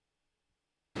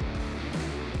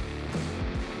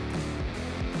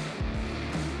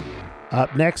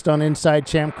Up next on Inside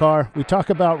ChampCar, we talk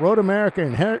about Road America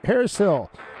and Harris Hill.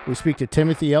 We speak to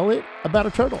Timothy Elliot about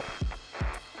a turtle.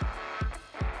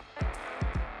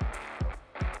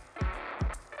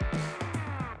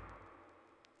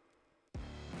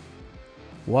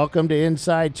 Welcome to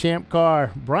Inside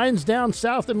ChampCar. Brian's down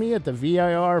south of me at the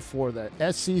VIR for the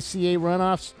SCCA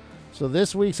runoffs. So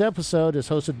this week's episode is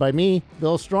hosted by me,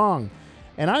 Bill Strong.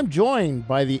 And I'm joined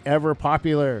by the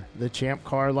ever-popular, the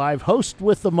ChampCar Live host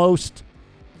with the most,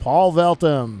 Paul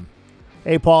Veltum.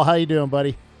 Hey, Paul, how you doing,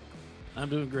 buddy? I'm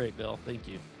doing great, Bill. Thank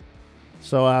you.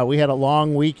 So we had a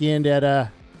long weekend at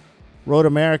Road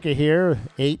America here,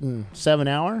 8 and 7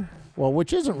 hour. Well,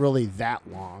 which isn't really that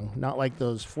long. Not like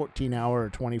those 14-hour or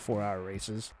 24-hour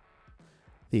races.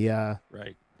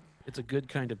 Right. It's a good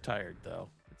kind of tired, though.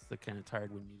 It's the kind of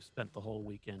tired when you've spent the whole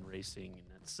weekend racing,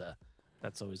 and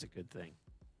that's always a good thing.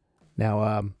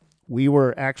 Now, we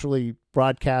were actually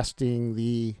broadcasting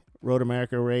the Road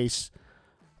America race.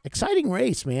 Exciting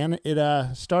race, man.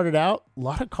 It started out, a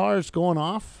lot of cars going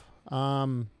off,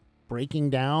 breaking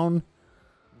down,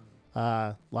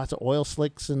 lots of oil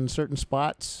slicks in certain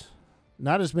spots.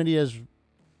 Not as many as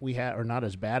we had, or not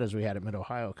as bad as we had at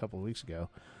Mid-Ohio a couple of weeks ago.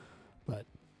 But,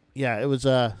 yeah, it was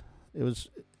a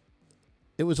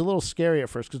little scary at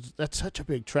first because that's such a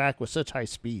big track with such high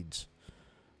speeds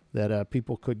that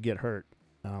people could get hurt.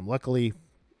 Luckily,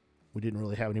 we didn't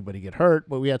really have anybody get hurt,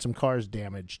 but we had some cars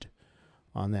damaged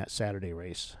on that Saturday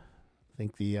race. I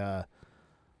think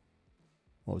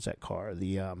what was that car?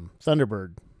 The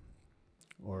Thunderbird,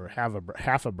 or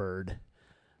half a bird,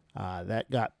 that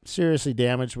got seriously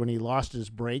damaged when he lost his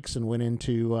brakes and went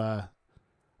into, I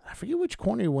forget which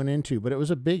corner he went into, but it was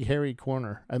a big, hairy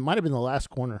corner. It might have been the last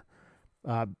corner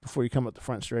before you come up the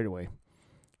front straightaway.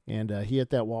 And he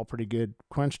hit that wall pretty good,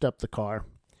 crunched up the car.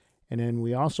 And then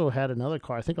we also had another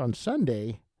car, I think on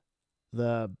Sunday,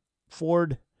 the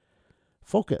Ford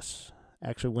Focus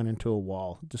actually went into a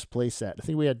wall, displaced that. I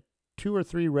think we had 2 or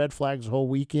 3 red flags the whole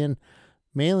weekend,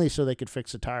 mainly so they could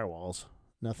fix the tire walls,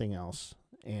 nothing else,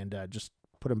 and just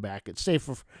put them back. It's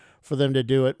safer for them to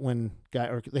do it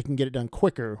or they can get it done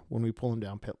quicker when we pull them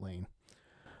down pit lane.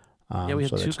 We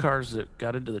had 2 cars that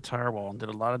got into the tire wall and did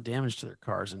a lot of damage to their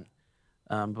cars, and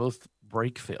both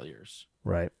brake failures.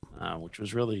 Right. Which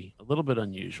was really a little bit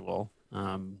unusual.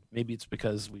 Maybe it's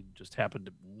because we just happened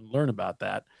to learn about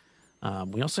that.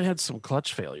 We also had some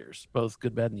clutch failures, both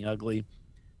good, bad, and the ugly.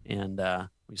 And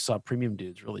we saw premium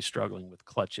dudes really struggling with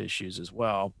clutch issues as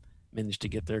well, managed to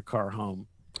get their car home.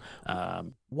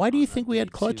 Why do you think we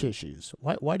had clutch issues?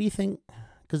 Why do you think?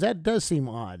 Because that does seem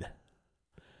odd.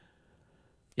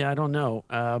 Yeah, I don't know.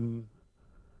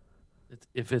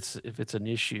 If it's an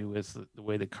issue with the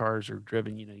way the cars are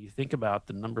driven, you think about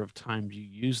the number of times you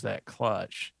use that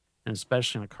clutch, and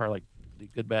especially in a car like the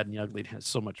good, bad, and the ugly, it has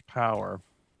so much power.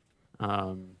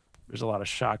 There's a lot of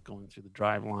shock going through the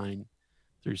drive line,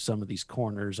 through some of these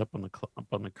corners, up on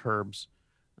the curbs.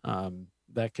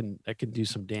 That can do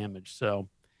some damage. So,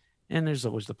 and there's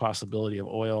always the possibility of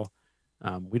oil.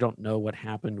 We don't know what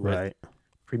happened with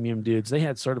premium dudes. They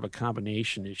had sort of a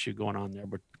combination issue going on there,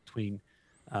 but between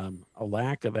a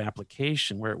lack of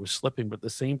application where it was slipping, but at the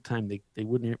same time they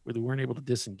weren't able to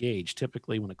disengage.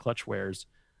 Typically, when a clutch wears,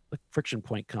 the friction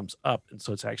point comes up, and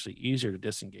so it's actually easier to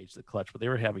disengage the clutch. But they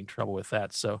were having trouble with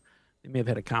that, so they may have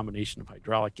had a combination of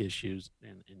hydraulic issues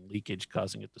and leakage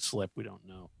causing it to slip. We don't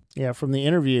know. Yeah, from the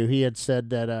interview, he had said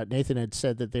that Nathan had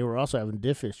said that they were also having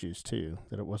diff issues too,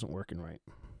 that it wasn't working right.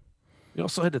 We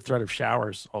also had the threat of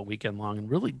showers all weekend long, and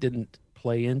really didn't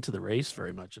play into the race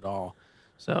very much at all.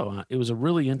 So it was a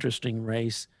really interesting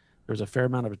race. There was a fair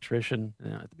amount of attrition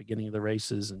at the beginning of the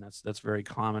races, and that's very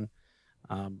common.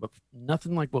 But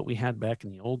nothing like what we had back in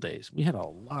the old days. We had a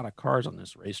lot of cars on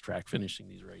this racetrack finishing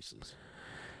these races.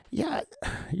 Yeah,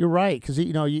 you're right. Because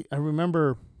I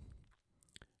remember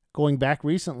going back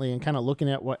recently and kind of looking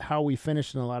at how we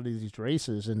finished in a lot of these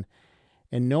races, and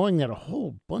knowing that a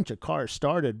whole bunch of cars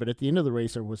started, but at the end of the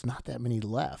race there was not that many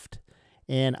left.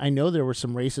 And I know there were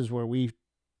some races where we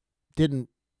didn't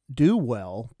do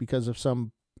well because of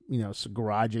some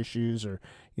garage issues, or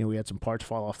we had some parts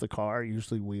fall off the car,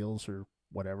 usually wheels or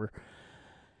whatever,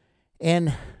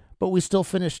 but we still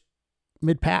finished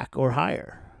mid-pack or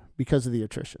higher because of the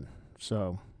attrition.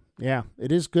 So yeah, it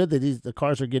is good that the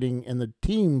cars are getting, and the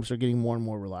teams are getting more and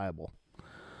more reliable.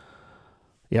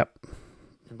 Yep.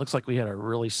 It looks like we had a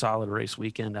really solid race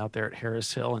weekend out there at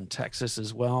Harris Hill in Texas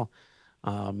as well.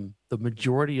 The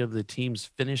majority of the teams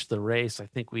finished the race. I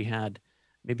think we had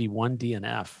maybe 1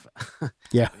 DNF.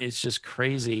 Yeah. It's just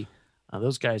crazy.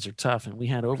 Those guys are tough. And we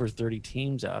had over 30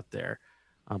 teams out there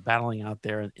battling out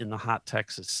there in the hot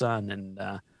Texas sun. And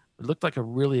It looked like a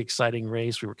really exciting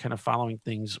race. We were kind of following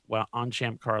things while on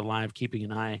ChampCar Live, keeping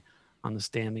an eye on the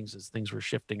standings as things were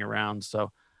shifting around.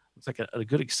 So it's like a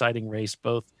good, exciting race,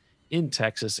 both in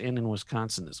Texas and in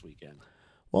Wisconsin this weekend.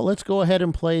 Well, let's go ahead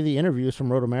and play the interviews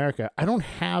from Road America. I don't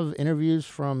have interviews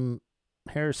from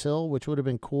Harris Hill, which would have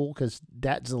been cool because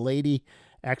that's the lady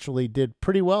actually did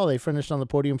pretty well. They finished on the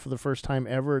podium for the first time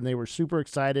ever, and they were super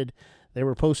excited. They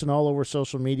were posting all over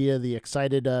social media the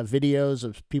excited videos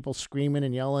of people screaming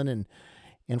and yelling,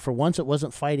 and for once it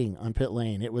wasn't fighting on pit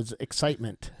lane. It was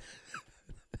excitement.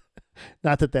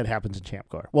 Not that happens in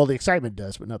ChampCar. Well, the excitement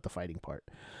does, but not the fighting part.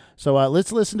 So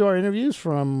let's listen to our interviews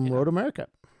from Road America.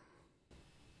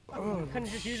 Oh, couldn't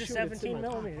just use a 17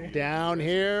 millimeter. Down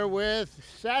here with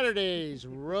Saturday's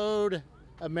Road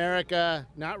America,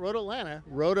 not Road Atlanta,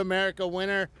 Road America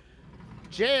winner,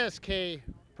 JSK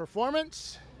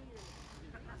Performance,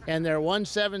 and their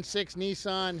 176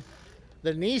 Nissan,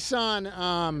 the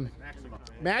Nissan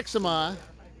Maxima.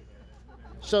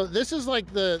 So this is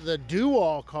like the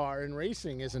do-all car in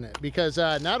racing, isn't it? Because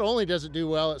not only does it do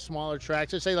well at smaller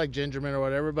tracks, let's say like Gingerman or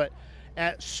whatever, but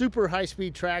at super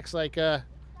high-speed tracks like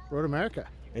Road America.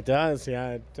 It does,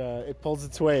 yeah. It pulls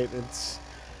its weight.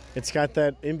 It's got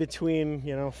that in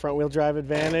between, front-wheel drive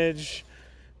advantage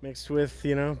mixed with,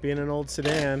 being an old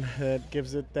sedan that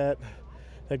gives it that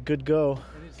good go.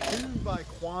 And it's tuned by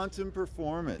Quantum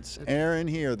Performance. Aaron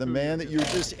here, the man that you were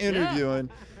just interviewing,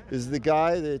 is the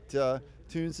guy that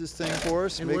tunes this thing for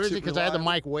us. And where is it? Because I had the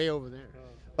mic way over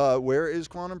there. Where is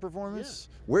Quantum Performance?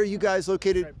 Yeah. Where are you guys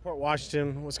located? Right, Port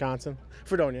Washington, Wisconsin.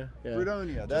 Fredonia. Yeah.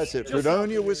 Fredonia, that's it.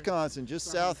 Fredonia, Wisconsin, just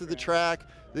south of the track.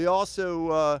 They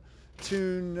also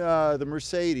tune the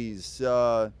Mercedes.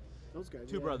 Those guys.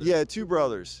 Two brothers. Yeah, two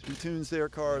brothers. He tunes their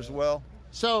car as well.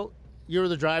 So you're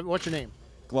the driver. What's your name?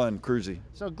 Glenn Cruzy.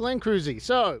 So Glenn Cruzy.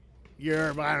 So you're,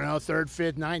 I don't know, 3rd,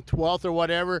 5th, 9th, 12th or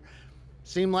whatever.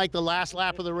 Seemed like the last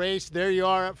lap of the race. There you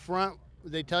are up front.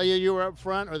 They tell you were up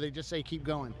front, or they just say keep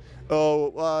going?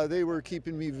 Oh, they were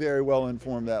keeping me very well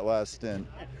informed that last stint.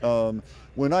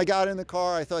 When I got in the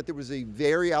car, I thought there was a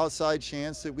very outside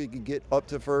chance that we could get up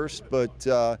to first, but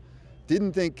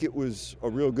didn't think it was a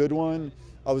real good one.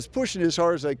 I was pushing as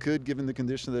hard as I could given the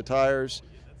condition of the tires,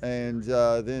 and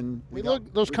then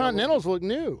those Continentals look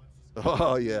new.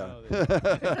 Oh yeah,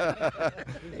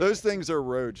 those things are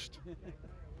roached.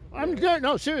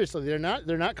 No, seriously, they're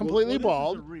not completely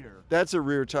bald. That's a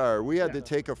rear tire. We had to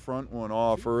take a front one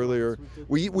off earlier.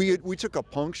 We took a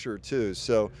puncture too,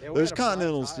 so those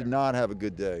Continentals did not have a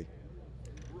good day.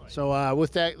 So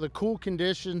with the cool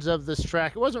conditions of this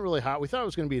track, it wasn't really hot. We thought it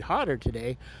was going to be hotter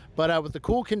today, but with the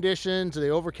cool conditions, the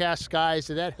overcast skies,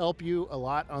 did that help you a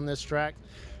lot on this track?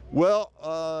 Well,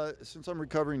 since I'm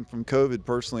recovering from COVID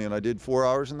personally, and I did 4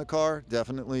 hours in the car,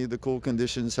 definitely the cool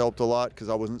conditions helped a lot because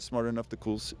I wasn't smart enough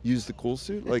to use the cool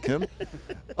suit like him.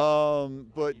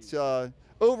 But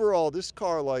overall, this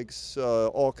car likes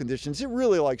all conditions. It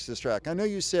really likes this track. I know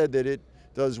you said that it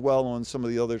does well on some of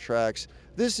the other tracks.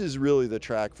 This is really the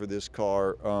track for this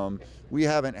car. We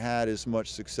haven't had as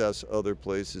much success other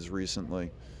places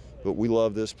recently. But we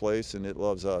love this place, and it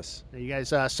loves us. You guys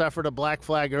suffered a black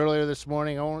flag earlier this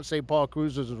morning. I won't say Paul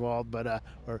Cruz was involved, but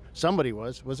or somebody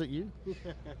was. Was it you?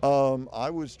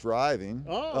 I was driving.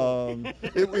 Oh.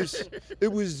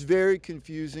 It was very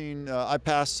confusing. I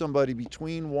passed somebody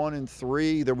between 1 and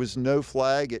 3. There was no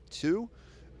flag at 2.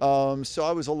 So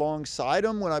I was alongside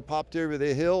them when I popped over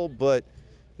the hill, but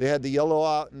they had the yellow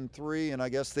out in 3, and I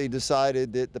guess they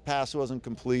decided that the pass wasn't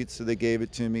complete, so they gave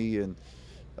it to me. And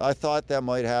I thought that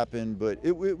might happen, but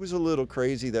it was a little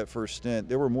crazy that first stint.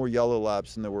 There were more yellow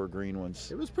laps than there were green ones.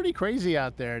 It was pretty crazy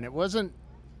out there, and it wasn't.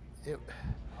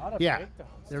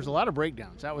 There's a lot of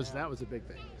breakdowns. That was a big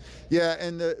thing. Yeah,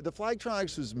 and the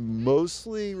Flagtronics was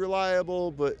mostly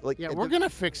reliable, but we're gonna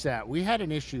fix that. We had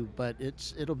an issue, but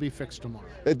it'll be fixed tomorrow.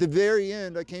 At the very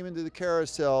end, I came into the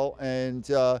carousel, and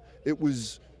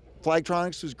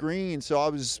Flagtronics was green, so I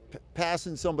was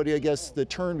passing somebody, I guess, the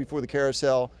turn before the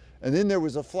carousel. And then there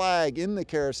was a flag in the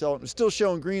carousel. It was still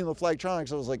showing green on the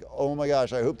Flagtronics. I was like, oh my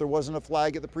gosh, I hope there wasn't a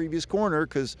flag at the previous corner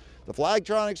because the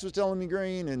Flagtronics was telling me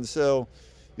green. And so,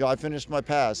 I finished my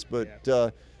pass,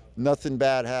 but nothing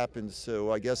bad happened.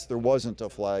 So I guess there wasn't a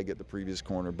flag at the previous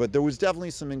corner. But there was definitely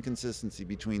some inconsistency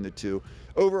between the two.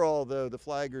 Overall, though, the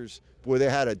flaggers, boy, they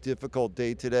had a difficult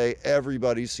day today.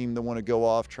 Everybody seemed to want to go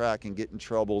off track and get in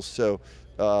trouble. So,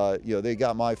 they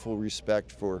got my full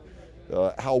respect for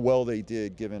how well they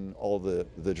did given all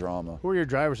the drama. Who were your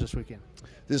drivers this weekend?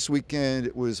 This weekend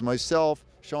it was myself,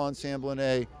 Sean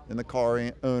Samblanet, and the car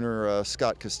owner,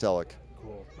 Scott Kostelik.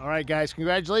 Cool. All right, guys,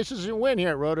 congratulations on your win here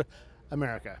at Road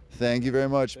America. Thank you very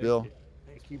much, Bill.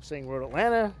 keep saying Road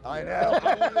Atlanta. I know.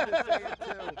 I wanted to say it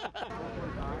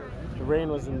too. The rain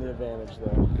was in the advantage,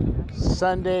 though.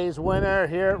 Sunday's winner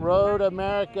here at Road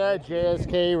America,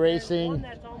 JSK Racing.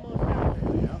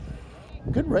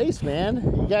 Good race, man.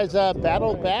 You guys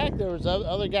battled back. There was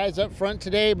other guys up front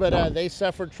today, but they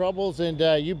suffered troubles, and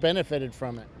you benefited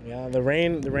from it. Yeah, the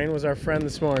rain was our friend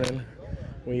this morning.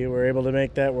 We were able to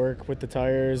make that work with the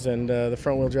tires and the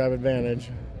front-wheel drive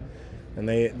advantage. And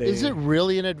they Is it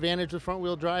really an advantage with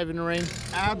front-wheel drive in the rain?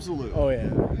 Absolutely. Oh, yeah.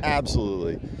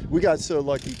 Absolutely. We got so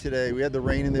lucky today. We had the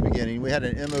rain in the beginning. We had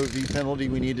an MOV penalty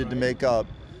we needed to make up.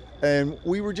 And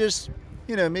we were just,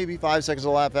 maybe 5 seconds a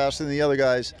lap faster than the other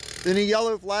guys. Then a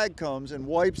yellow flag comes and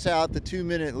wipes out the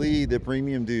 2-minute lead that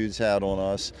premium dudes had on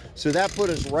us. So that put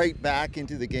us right back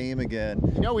into the game again.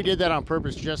 We did that on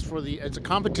purpose just for it's a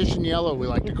competition yellow, we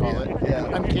like to call it. Yeah.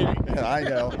 I'm kidding. Yeah,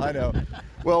 I know.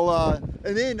 Well,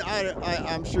 and then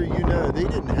I'm sure they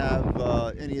didn't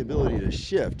have any ability to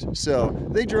shift. So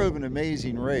they drove an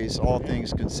amazing race, all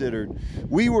things considered.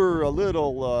 We were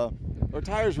our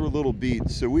tires were a little beat,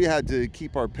 so we had to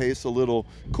keep our pace a little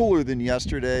cooler than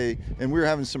yesterday, and we were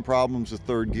having some problems with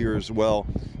third gear as well.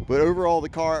 But overall, the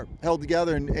car held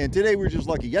together, and today we were just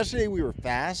lucky. Yesterday we were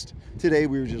fast. Today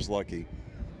we were just lucky.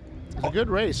 It's a good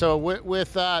race. So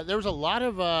with there was a lot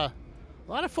of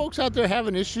folks out there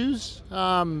having issues,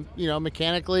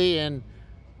 mechanically and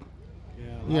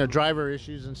driver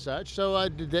issues and such. So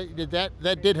did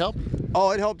that did help?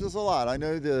 Oh, it helped us a lot. I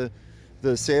know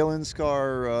the Salins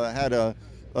car had a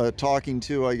talking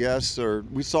to, I guess, or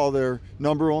we saw their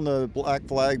number on the black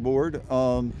flag board.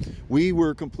 We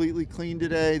were completely clean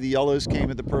today. The yellows came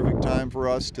at the perfect time for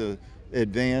us to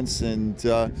advance, and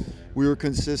we were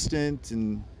consistent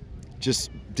and just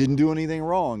didn't do anything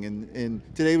wrong. And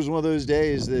today was one of those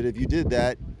days that if you did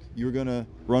that, you were going to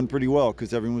run pretty well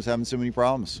because everyone was having so many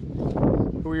problems.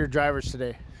 Who were your drivers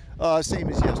today? Same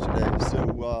as yesterday.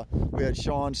 So we had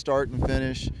Sean start and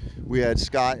finish. We had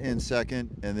Scott in second,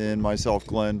 and then myself,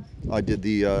 Glenn. I did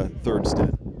the third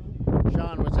stint.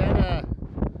 Sean, was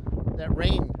that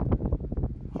rain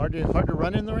hard to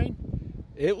run in the rain?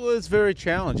 It was very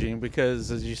challenging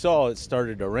because, as you saw, it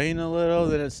started to rain a little,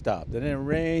 then it stopped, then it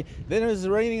rained, then it was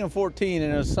raining in 14,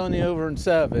 and it was sunny over in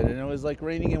 7, and it was like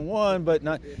raining in 1, but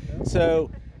not. So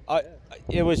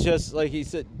it was just like he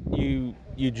said, you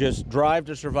just drive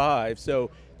to survive.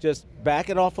 So just back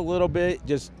it off a little bit,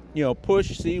 just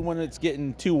push, see when it's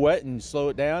getting too wet and slow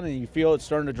it down, and you feel it's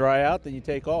starting to dry out, then you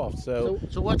take off. So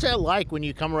what's that like when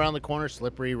you come around the corner,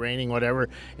 slippery, raining, whatever,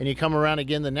 and you come around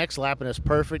again the next lap and it's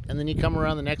perfect, and then you come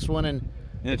around the next one and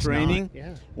it's raining?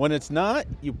 Yeah. When it's not,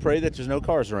 you pray that there's no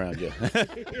cars around you.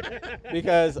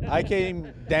 Because I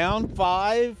came down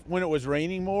 5 when it was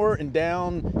raining more and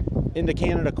down into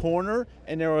Canada Corner,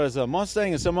 and there was a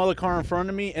Mustang and some other car in front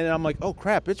of me, and I'm like, oh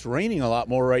crap, it's raining a lot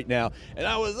more right now. And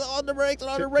I was on the brakes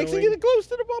and getting close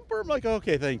to the bumper. I'm like,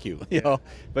 okay, thank you.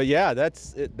 But yeah,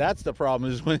 that's the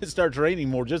problem is when it starts raining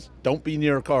more, just don't be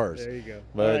near cars. There you go.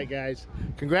 All right, guys.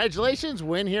 Congratulations.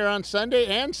 Win here on Sunday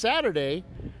and Saturday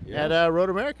at Road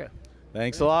America.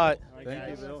 Thanks a lot. Thank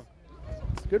you, Bill.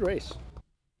 Good race.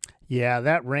 Yeah,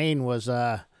 that rain was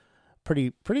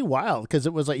pretty wild because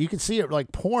it was like you could see it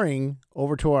like pouring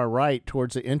over to our right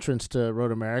towards the entrance to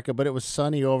Road America, but it was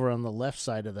sunny over on the left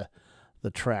side of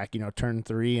the track, turn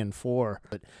 3 and 4.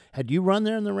 But had you run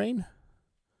there in the rain?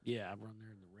 Yeah, I've run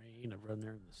there in the rain. I've run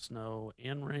there in the snow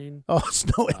and rain. Oh,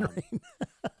 snow and rain.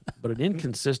 But an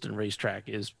inconsistent racetrack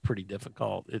is pretty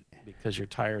difficult because your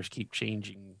tires keep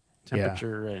changing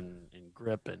temperature and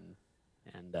grip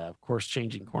and of course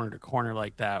changing corner to corner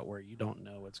like that where you don't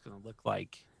know what it's going to look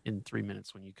like in 3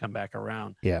 minutes when you come back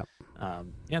around. Yeah,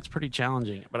 it's pretty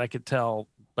challenging. But I could tell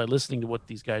by listening to what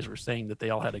these guys were saying that they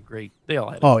all had a great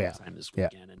time this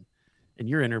weekend. And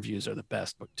your interviews are the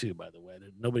best book too, by the way.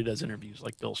 Nobody does interviews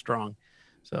like Bill Strong.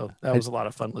 So that was a lot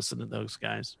of fun listening to those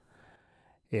guys.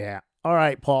 Yeah. All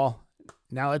right, Paul.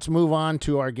 Now let's move on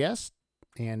to our guest.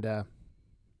 And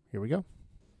here we go.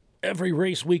 Every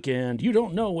race weekend, you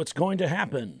don't know what's going to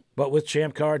happen. But with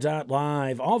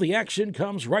ChampCar.live, all the action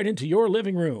comes right into your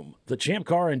living room. The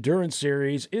ChampCar Endurance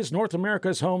Series is North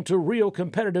America's home to real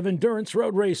competitive endurance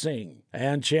road racing.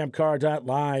 And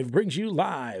ChampCar.live brings you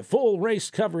live, full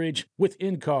race coverage with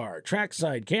in-car,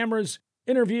 trackside cameras,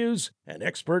 interviews, and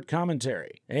expert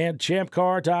commentary. And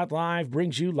ChampCar.live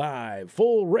brings you live,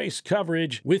 full race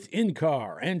coverage with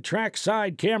in-car and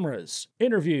trackside cameras,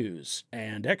 interviews,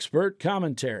 and expert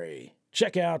commentary.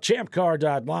 Check out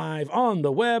ChampCar.live on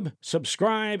the web,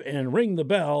 subscribe, and ring the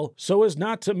bell so as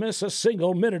not to miss a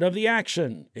single minute of the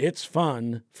action. It's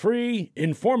fun, free,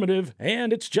 informative,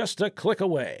 and it's just a click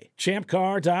away.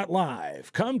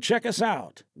 ChampCar.live. Come check us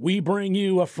out. We bring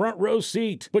you a front row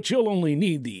seat, but you'll only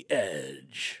need the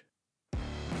edge.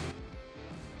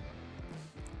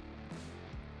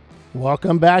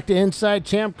 Welcome back to Inside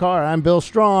Champ Car. I'm Bill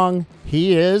Strong.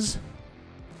 He is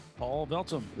Paul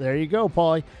Belton. There you go,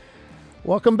 Paulie.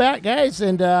 Welcome back, guys,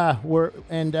 and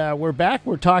we're back.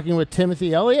 We're talking with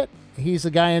Timothy Elliott. He's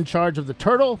the guy in charge of the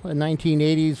Turtle, a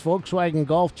 1980s Volkswagen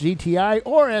Golf GTI,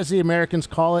 or as the Americans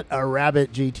call it, a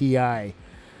Rabbit GTI.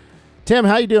 Tim,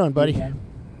 how you doing, buddy?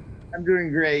 I'm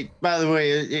doing great. By the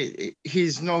way,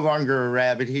 he's no longer a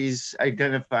Rabbit. He's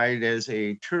identified as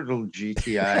a Turtle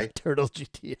GTI. Turtle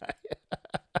GTI.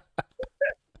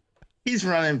 He's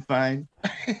running fine.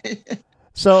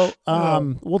 So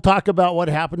we'll talk about what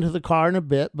happened to the car in a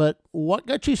bit, but what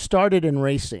got you started in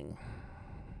racing?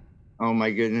 Oh, my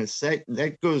goodness.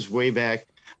 That goes way back.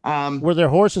 Were there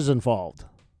horses involved?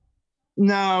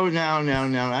 No.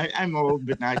 I'm old,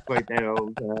 but not quite that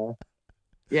old.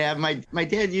 Yeah, my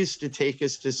dad used to take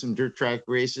us to some dirt track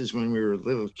races when we were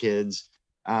little kids.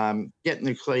 Getting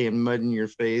the clay and mud in your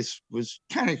face was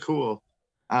kind of cool.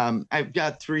 I've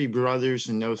got 3 brothers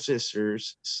and no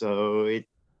sisters, so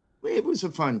it was a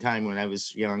fun time when I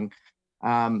was young.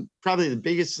 Probably the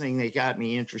biggest thing that got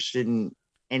me interested in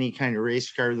any kind of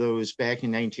race car, though, was back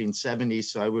in 1970,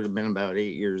 so I would have been about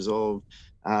 8 years old.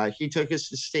 He took us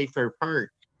to State Fair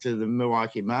Park to the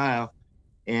Milwaukee Mile,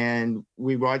 and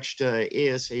we watched an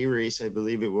ASA race, I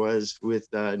believe it was, with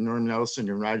Norm Nelson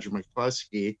and Roger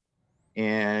McCluskey.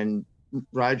 And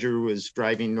Roger was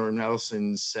driving Norm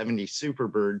Nelson's 70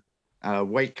 Superbird,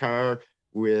 white car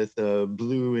with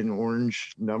blue and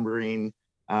orange numbering,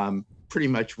 pretty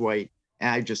much white.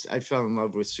 And I fell in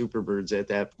love with Superbirds at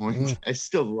that point. I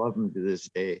still love them to this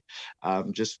day.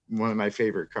 Just one of my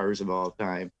favorite cars of all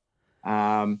time.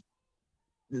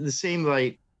 The same,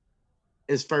 like,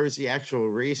 as far as the actual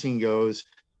racing goes.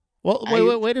 Well,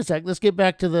 wait a sec. Let's get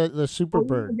back to the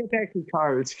Superbird. Get back to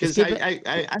cars, because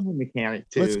I'm a mechanic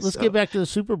too. Let's get back to the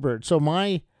Superbird. So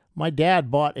my dad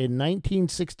bought a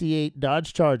 1968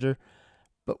 Dodge Charger,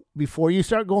 but before you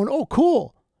start going, oh,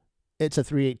 cool, it's a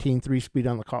 318 3-speed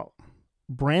on the column,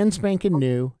 brand spanking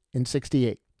new in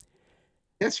 '68.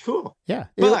 That's cool. Yeah.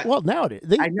 But well, now it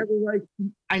is. I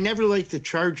never liked the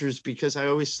Chargers because I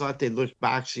always thought they looked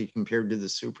boxy compared to the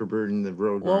Superbird and the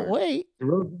Roadrunner. Well, wait. The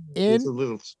Roadrunner is a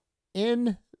little.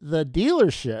 In the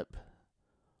dealership,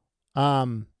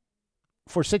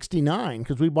 for '69,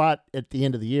 because we bought at the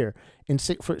end of the year,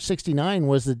 for '69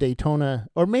 was the Daytona,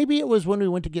 or maybe it was when we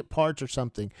went to get parts or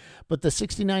something, but the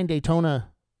 '69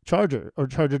 Daytona Charger, or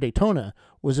Charger Daytona,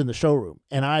 was in the showroom,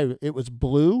 and it was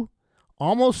blue,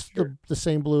 almost the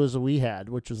same blue as we had,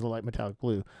 which was the light metallic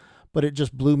blue, but it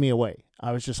just blew me away.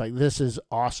 I was just like, this is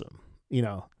awesome.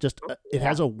 It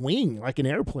has a wing like an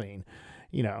airplane,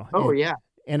 Yeah.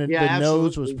 And the absolutely.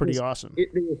 nose was pretty awesome. They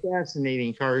were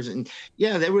fascinating cars. And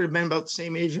yeah, they would have been about the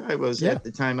same age I was at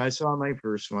the time I saw my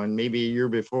first one, maybe a year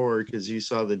before, because you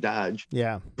saw the Dodge.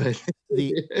 Yeah. But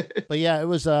yeah, it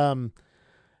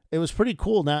was pretty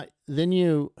cool. Now, then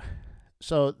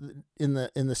so in the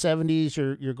 70s,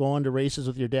 you're going to races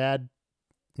with your dad,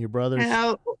 your brothers?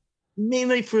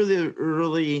 Mainly for the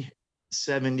early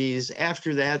 70s.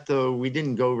 After that, though, we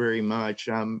didn't go very much.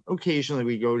 Occasionally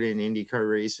we go to an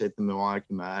IndyCar race at the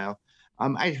Milwaukee Mile.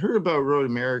 I'd heard about Road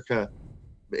America,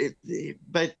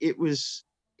 but it was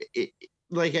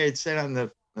like I had said on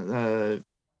the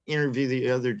interview the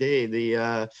other day,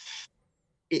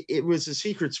 it was a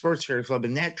secret sports car club,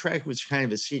 and that track was kind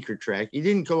of a secret track. You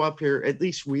didn't go up here, at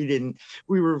least we didn't.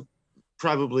 We were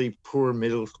probably poor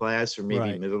middle class, or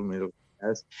maybe middle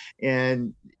class,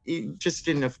 and it just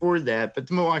didn't afford that. But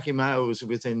the Milwaukee Mile was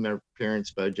within their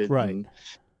parents' budget, right? And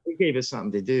it gave us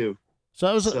something to do. So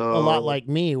it was a lot like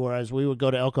me, whereas we would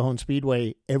go to El Cajon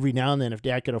Speedway every now and then if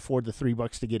Dad could afford the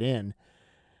 $3 to get in,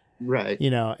 right?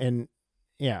 And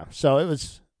yeah, so it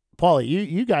was. Paulie,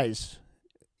 you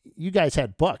guys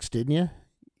had bucks, didn't you?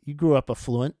 You grew up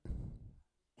affluent.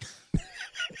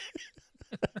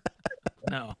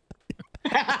 No.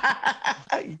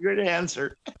 Good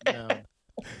answer. No.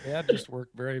 Dad just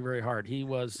worked very, very hard. He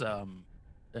was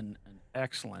an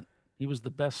excellent. He was the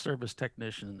best service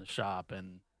technician in the shop,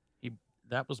 and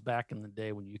that was back in the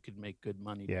day when you could make good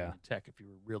money being a tech if you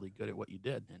were really good at what you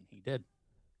did, and he did.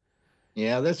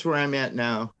 Yeah, that's where I'm at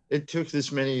now. It took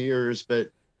this many years,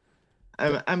 but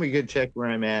I'm a good tech where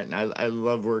I'm at, and I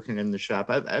love working in the shop.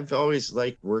 I've always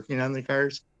liked working on the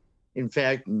cars. In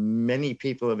fact, many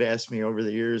people have asked me over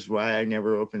the years why I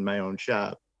never opened my own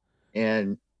shop.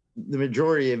 And the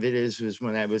majority of it was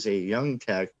when I was a young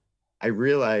tech, I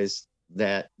realized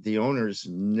that the owners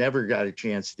never got a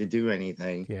chance to do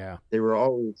anything. Yeah. They were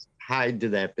always tied to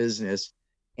that business,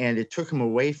 and it took them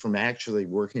away from actually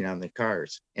working on the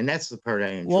cars. And that's the part I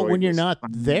enjoyed. Well, when you're was not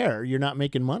finding- there, you're not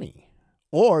making money,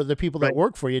 or the people that Right.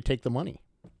 work for you take the money.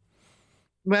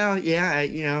 Well, yeah,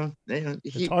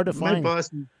 It's hard to find.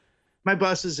 My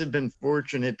bosses have been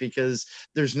fortunate because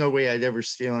there's no way I'd ever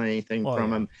steal anything Oh, from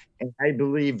yeah. them. And I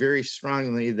believe very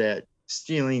strongly that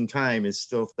stealing time is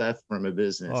still theft from a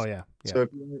business. Oh yeah. Yeah. So if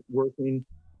you're not working,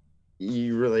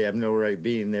 you really have no right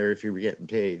being there if you're getting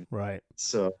paid. Right.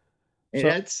 So,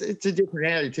 and So- it's a different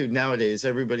attitude nowadays.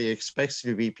 Everybody expects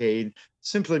to be paid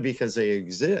simply because they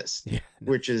exist, Yeah.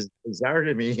 which is bizarre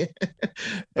to me.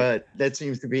 But that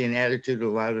seems to be an attitude of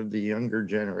a lot of the younger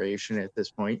generation at this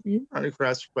point. You run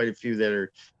across quite a few that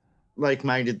are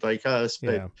like-minded like us,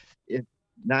 but Yeah. it's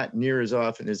not near as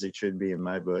often as it should be in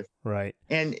my book. Right.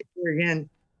 And here again,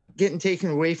 getting taken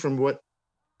away from what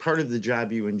part of the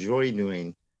job you enjoy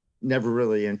doing never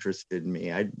really interested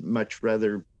me. I'd much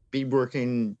rather be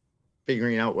working,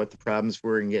 figuring out what the problems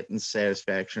were and getting the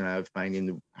satisfaction out of finding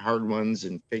the hard ones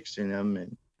and fixing them.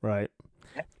 And Right.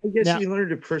 I guess Now- you learn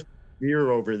to persevere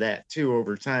over that too,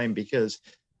 over time, because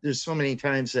there's so many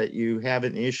times that you have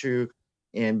an issue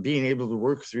and being able to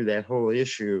work through that whole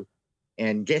issue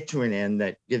and get to an end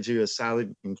that gives you a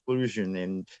solid conclusion.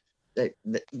 And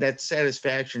that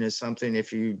satisfaction is something,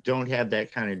 if you don't have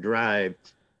that kind of drive,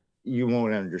 you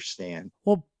won't understand.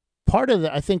 Well, part of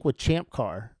the, I think with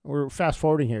ChampCar, we're fast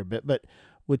forwarding here a bit, but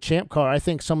with ChampCar, I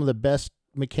think some of the best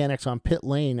mechanics on pit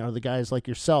lane are the guys like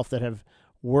yourself that have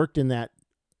worked in that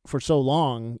for so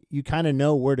long. You kind of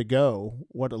know where to go,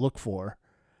 what to look for.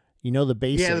 You know the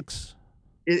basics.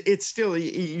 It's still,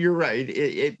 you're right.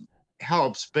 It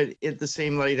helps, but at the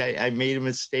same light, I made a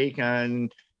mistake on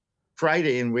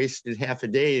Friday and wasted half a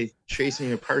day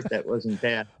chasing a part that wasn't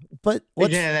bad. But what's,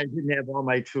 Again, I didn't have all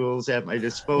my tools at my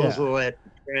disposal at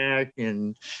the track,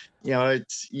 and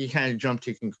you kind of jump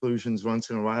to conclusions once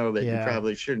in a while that you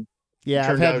probably shouldn't. yeah, I've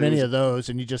turned had out it many was- of those,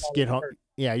 and you just get home.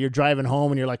 Yeah, you're driving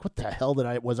home, and you're like, "What the hell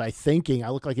was I thinking? I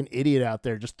look like an idiot out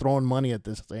there just throwing money at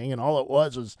this thing." And all it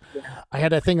was I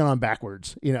had that thing on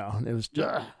backwards. And it was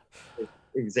just.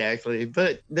 Exactly.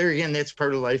 But there again, that's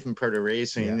part of life and part of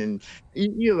racing, Yeah. and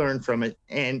you learn from it.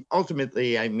 And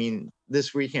ultimately, I mean,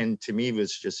 this weekend to me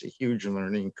was just a huge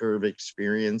learning curve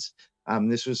experience.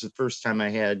 This was the first time I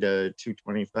had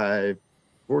 225,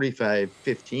 45,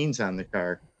 15s on the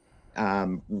car.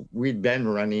 We'd been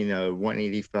running a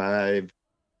 185,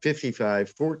 55,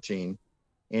 14,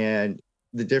 and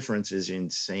the difference is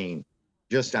insane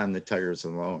just on the tires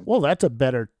alone. Well, that's a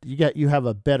better. You have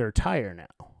a better tire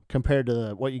now compared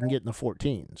to what you can get in the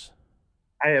 14s.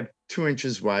 I have 2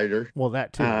 inches wider. Well,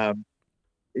 that too.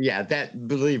 Yeah,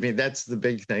 believe me, that's the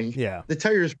big thing. Yeah. The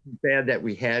tires were bad that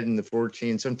we had in the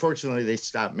 14s. Unfortunately, they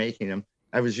stopped making them.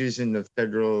 I was using the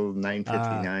Federal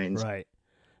 959s. Right. And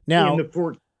Now, the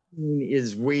 14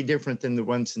 is way different than the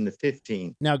ones in the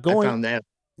 15. now I going found that.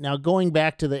 now going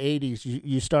back to the 80s,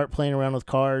 you start playing around with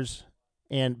cars,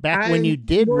 and back when I'm you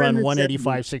did more in run the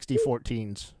 185 60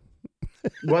 14s.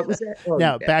 What was that? Oh,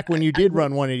 Now, back when you did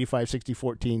run 185 60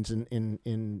 14s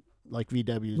in like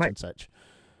VWs and such.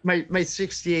 My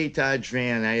 68 Dodge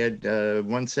van, I had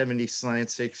 170 slant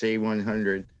 6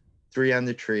 A100, 3 on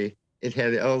the tree. It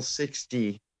had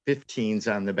L60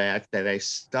 15s on the back that I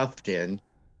stuffed in,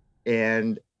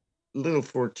 and little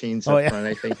 14s up front.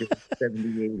 I think it was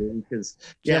 78 inches.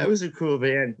 Yeah, it was a cool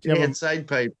van. It had side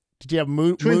pipe. Did you have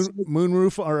moon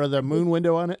roof or the moon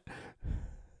window on it?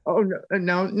 Oh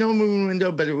no moon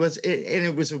window, but it was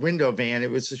a window van. It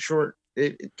was a short,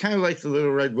 kind of like the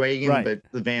little red wagon, Right. but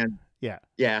the van.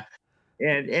 Yeah.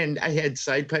 And I had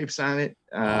side pipes on it,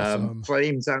 Awesome.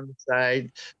 flames on the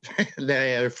side that I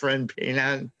had a friend paint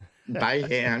on by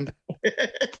hand.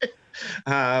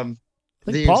 I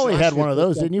think Paulie had one of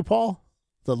those, didn't you, Paul?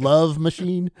 The love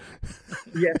machine.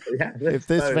 Yeah. If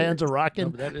this van's a No, rocking.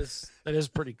 but that is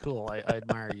pretty cool. I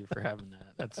admire you for having that.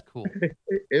 That's cool.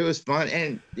 It was fun,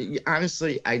 and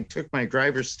honestly, I took my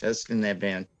driver's test in that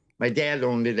van. My dad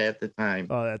owned it at the time.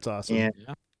 Oh, that's awesome. And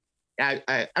Yeah.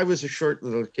 I was a short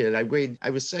little kid. I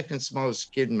was second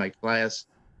smallest kid in my class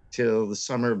till the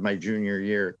summer of my junior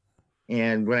year.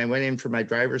 And when I went in for my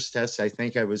driver's test, I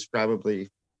think I was probably,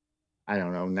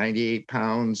 98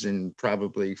 pounds and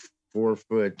probably 4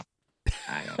 foot,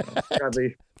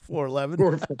 probably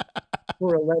 411.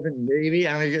 4'11", maybe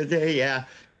on a good day. Yeah.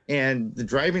 And the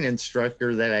driving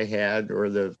instructor that I had, or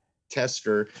the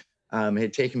tester,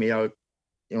 had taken me out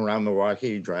around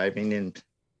Milwaukee driving, and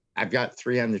I've got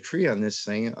 3 on the tree on this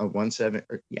thing, a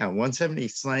 170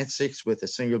 slant 6 with a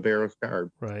single barrel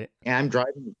carb. Right. And I'm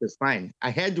driving it just fine. I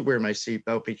had to wear my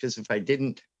seatbelt because if I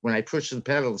didn't, when I pushed the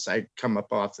pedals, I'd come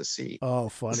up off the seat. Oh,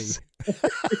 funny.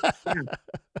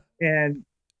 And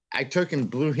I took and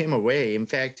blew him away. In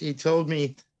fact, he told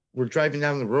me we're driving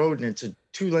down the road and it's a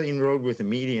 2-lane road with a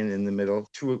median in the middle,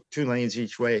 two lanes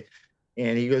each way.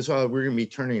 And he goes, "Oh, we're going to be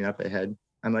turning up ahead."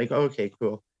 I'm like, "Oh, okay,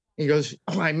 cool." He goes,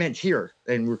 "Oh, I meant here."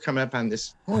 And we're coming up on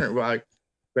this corner. Well, I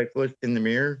quick looked in the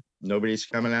mirror. Nobody's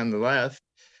coming on the left.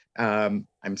 I'm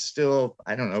still,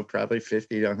 I don't know, probably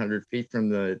 50 to 100 feet from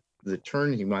the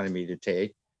turn he wanted me to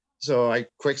take. So I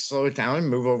quick slow it down and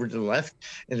move over to the left.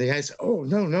 And the guy said, "Oh,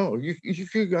 no, you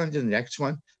could go on to the next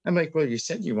one." I'm like, "Well, you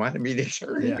said you wanted me to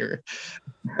turn here."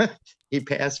 He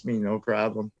passed me, no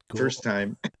problem. Cool. First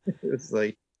time. It's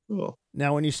like, cool.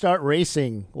 Now, when you start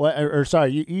racing,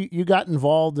 you got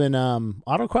involved in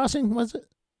autocrossing, was it?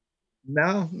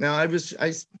 No,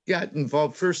 I got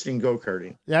involved first in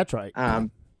go-karting. That's right.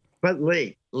 But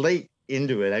late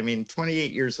into it. I mean,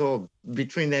 28 years old.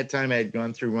 Between that time, I had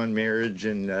gone through one marriage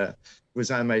and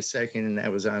was on my second, and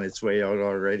that was on its way out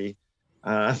already.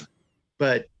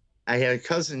 But I had a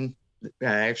cousin,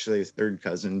 actually a third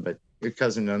cousin, but a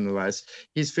cousin nonetheless.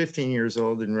 He's 15 years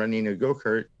old and running a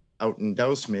go-kart out in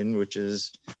Dousman, which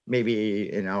is maybe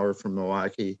an hour from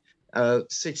Milwaukee,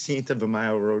 16th of a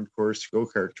mile road course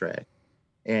go-kart track.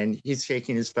 And he's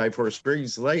taking his 5-horse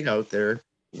Briggs light out there,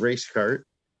 race cart,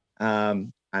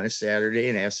 on a Saturday,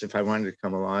 and asked if I wanted to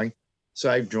come along. So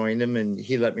I joined him, and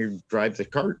he let me drive the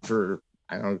cart for,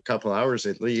 I don't know, a couple hours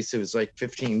at least. It was like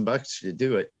 $15 to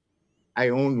do it. I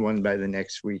owned one by the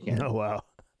next weekend. Oh, wow.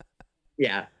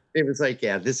 Yeah. It was like,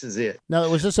 yeah, this is it. Now,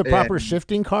 was this a proper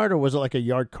shifting cart, or was it like a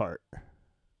yard cart?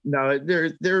 No,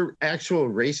 they're actual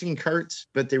racing carts,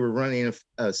 but they were running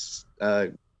a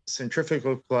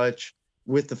centrifugal clutch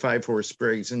with the 5-horse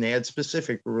Briggs, and they had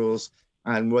specific rules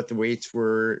on what the weights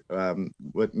were,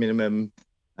 what minimum,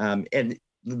 and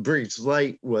the Briggs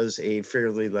Light was a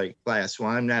fairly light class. Well,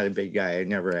 I'm not a big guy. I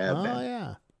never have been. Oh,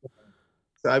 yeah.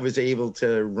 So I was able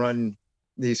to run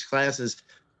these classes.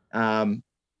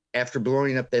 After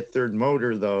blowing up that third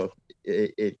motor, though,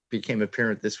 it became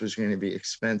apparent this was going to be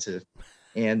expensive.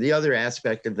 And the other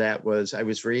aspect of that was I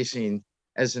was racing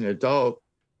as an adult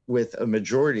with a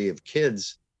majority of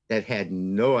kids that had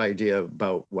no idea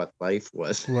about what life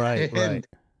was. Right, and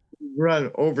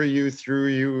run over you, through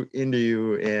you, into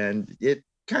you. And it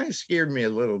kind of scared me a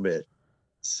little bit.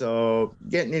 So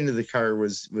getting into the car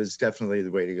was definitely the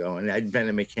way to go. And I'd been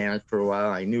a mechanic for a while.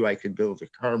 I knew I could build a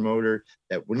car motor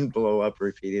that wouldn't blow up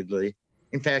repeatedly.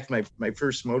 In fact, my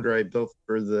first motor I built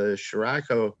for the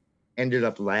Scirocco ended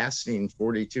up lasting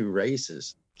 42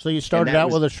 races. So you started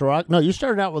out with a Scirocco? No, you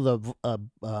started out with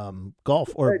a Golf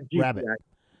or Rabbit.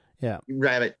 Yeah.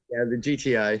 Rabbit. Yeah, the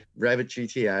GTI, Rabbit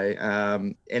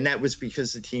GTI. And that was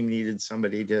because the team needed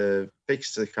somebody to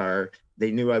fix the car.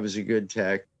 They knew I was a good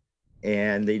tech,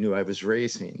 and they knew I was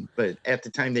racing. But at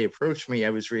the time they approached me, I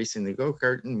was racing the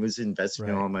go-kart and was investing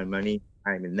all my money,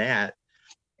 time in that.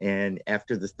 And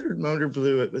after the third motor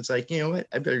blew, it was like, you know what?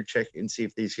 I better check and see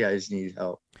if these guys need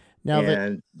help. Now,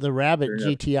 the Rabbit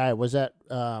GTI, was that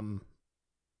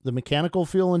the mechanical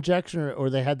fuel injection,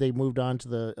 or they moved on to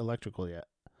the electrical yet?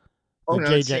 Oh, no,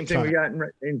 the same thing we got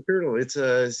in Turtle. It's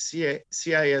a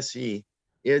CISE.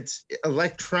 It's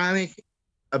electronic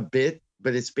a bit,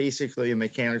 but it's basically a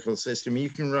mechanical system. You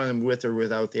can run them with or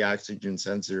without the oxygen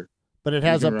sensor. But it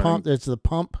has a pump. It's the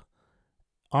pump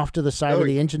off to the side of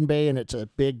the engine bay, and it's a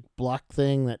big block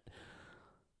thing that...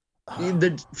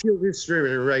 The fuel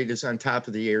distributor, right, is on top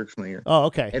of the air cleaner. Oh,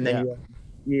 okay. And then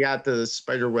you got the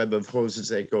spider web of hoses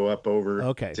that go up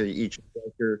over to each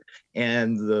injector,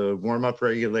 and the warm-up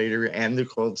regulator, and the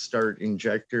cold start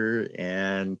injector.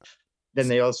 And then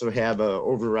they also have a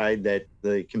override that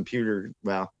the computer,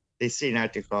 well, they say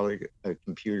not to call it a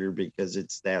computer because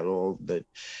it's that old, but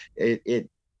it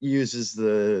uses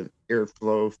the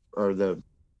airflow or the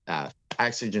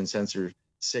oxygen sensor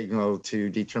signal to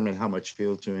determine how much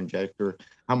fuel to inject or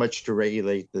how much to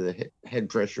regulate the head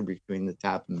pressure between the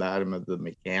top and bottom of the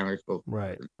mechanical.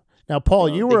 Right. Now, Paul,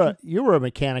 you were a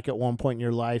mechanic at one point in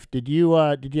your life. Did you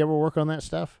ever work on that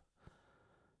stuff?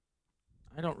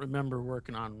 I don't remember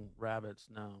working on Rabbits.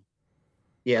 No.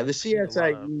 Yeah, the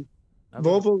CSI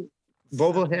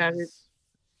Volvo had it.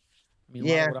 I mean,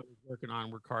 a lot of what I was working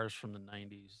on were cars from the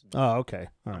 90s. Oh, okay.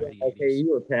 All right. Okay,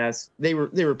 you were past. They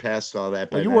were past all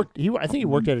that. Well, I think you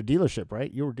worked at a dealership, right?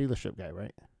 You were a dealership guy,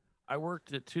 right? I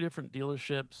worked at 2 different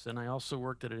dealerships, and I also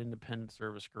worked at an independent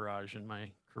service garage in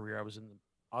my career. I was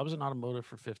in automotive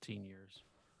for 15 years.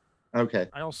 Okay.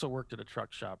 I also worked at a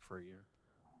truck shop for a year.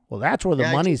 Well, that's where the Yeah,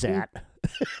 I money's just- at.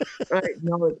 All right.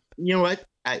 No, you know what?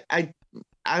 I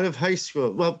out of high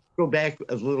school. Well, go back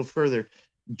a little further.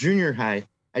 Junior high,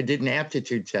 I did an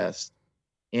aptitude test,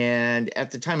 and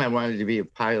at the time, I wanted to be a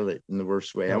pilot in the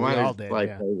worst way. Yeah, I we wanted all to did, fly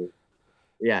yeah. private.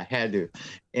 Yeah, had to.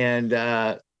 And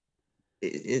I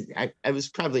was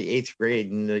probably 8th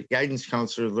grade, and the guidance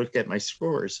counselor looked at my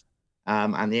scores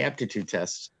on the aptitude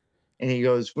test, and he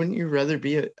goes, "Wouldn't you rather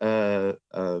be a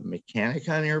mechanic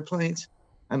on airplanes?"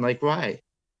 I'm like, "Why?"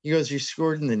 He goes, "You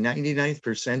scored in the 99th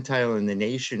percentile in the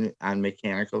nation on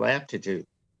mechanical aptitude."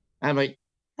 I'm like,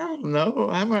 "Hell no,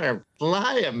 I'm gonna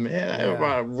fly them, man. I don't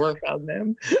Yeah. want to work on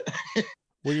them."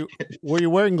 Were you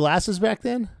wearing glasses back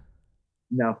then?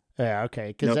 No, Yeah, okay,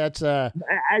 because Nope. that's I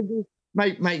just,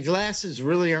 my glasses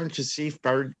really aren't to see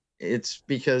far. It's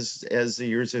because as the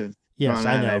years have yes, gone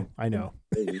I on, know, I know.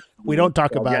 We don't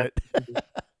talk about it.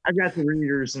 I've got the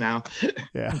readers now,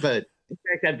 Yeah, but in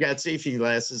fact, I've got safety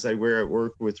glasses I wear at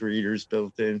work with readers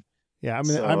built in. yeah.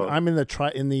 So- I'm in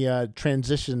the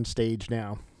transition stage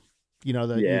now. You know,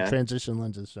 your Yeah. transition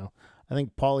lenses. So I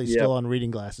think Paulie's Yep. still on reading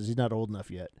glasses. He's not old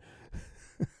enough yet.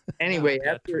 Anyway, Not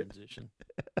that after transition.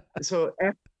 so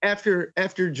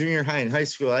after junior high and high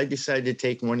school, I decided to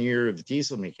take 1 year of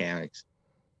diesel mechanics,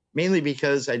 mainly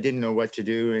because I didn't know what to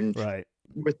do. And Right.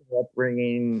 with the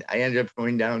upbringing, I ended up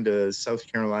going down to South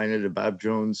Carolina to Bob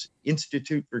Jones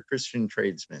Institute for Christian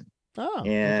Tradesmen. Oh,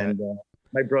 And okay.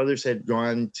 my brothers had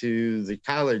gone to the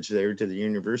college there, to the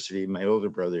university. My older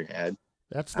brother had.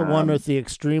 That's the one um, with the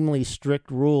extremely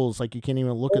strict rules, like you can't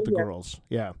even look at the yeah. girls.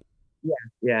 Yeah.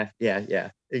 Yeah,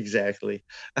 exactly.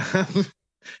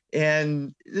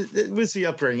 And it was the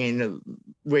upbringing.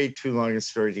 Way too long a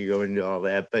story to go into all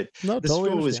that, but No, the totally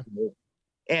school was understand. good.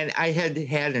 And I had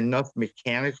had enough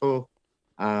mechanical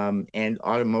and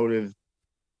automotive.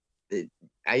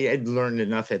 I had learned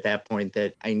enough at that point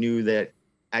that I knew that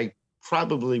I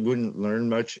probably wouldn't learn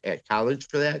much at college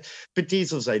for that. But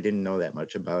diesels, I didn't know that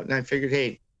much about, and I figured,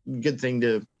 hey, good thing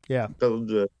to Yeah.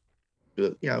 build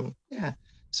yeah.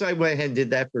 So I went ahead and did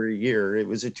that for a year. It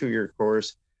was a 2-year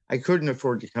course. I couldn't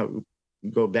afford to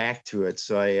go back to it.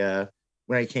 So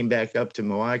when I came back up to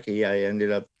Milwaukee, I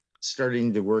ended up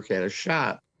starting to work at a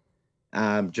shop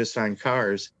just on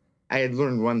cars. I had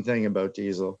learned one thing about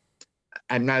diesel.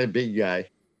 I'm not a big guy.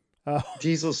 Oh,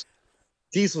 Diesels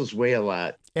weigh a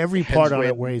lot. every Heads part on weigh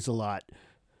it weighs a lot.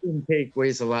 intake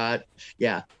weighs a lot.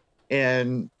 Yeah.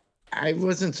 And I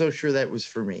wasn't so sure that was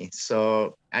for me.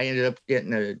 So I ended up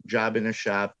getting a job in a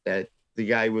shop that the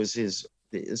guy was his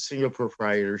single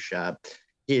proprietor shop.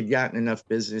 He had gotten enough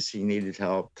business, he needed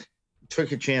help.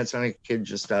 Took a chance on a kid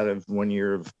just out of 1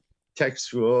 year of tech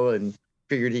school and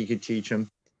figured he could teach him.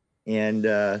 And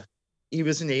he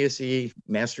was an ASE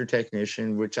master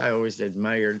technician, which I always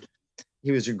admired.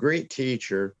 He was a great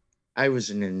teacher. I was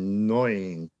an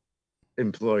annoying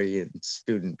employee and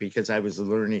student because I was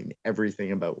learning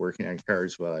everything about working on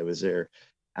cars while I was there.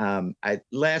 I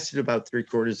lasted about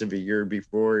 3/4 of a year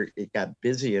before it got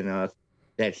busy enough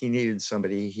that he needed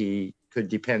somebody he could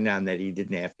depend on, that he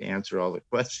didn't have to answer all the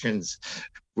questions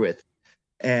with.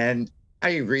 And I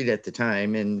agreed at the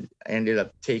time, and I ended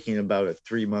up taking about a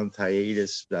 3-month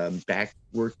hiatus, back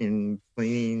working,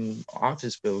 cleaning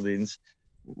office buildings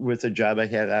with a job I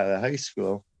had out of high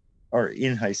school or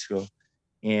in high school.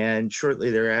 And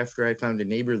shortly thereafter, I found a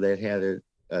neighbor that had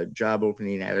a job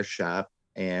opening at a shop,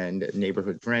 and a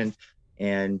neighborhood friend.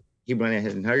 And he went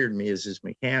ahead and hired me as his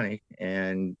mechanic.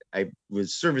 And I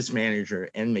was service manager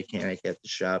and mechanic at the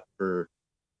shop for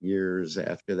years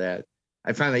after that.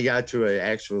 I finally got to an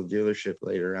actual dealership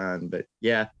later on. But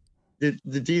yeah, the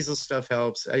diesel stuff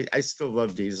helps. I still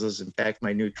love diesels. In fact,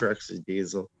 my new truck's a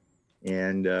diesel.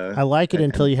 And I like it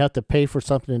until you have to pay for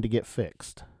something to get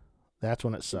fixed. That's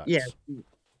when it sucks. yeah,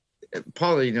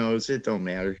 Paulie knows it don't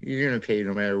matter. You're gonna pay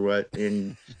no matter what,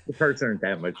 and the parts aren't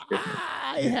that much different.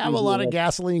 I have a lot of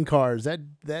gasoline cars.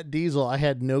 That diesel, I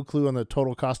had no clue on the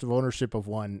total cost of ownership of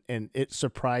one, and it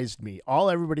surprised me. All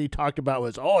everybody talked about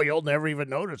was, "Oh, you'll never even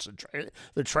notice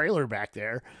the trailer back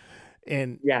there,"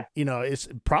 and Yeah. it's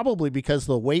probably because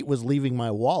the weight was leaving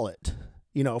my wallet.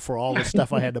 For all the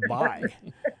stuff I had to buy.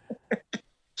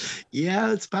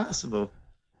 Yeah, it's possible.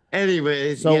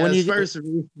 Anyway, So yeah, when as far as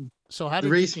the So how the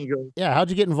did racing goes, how'd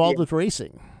you get involved with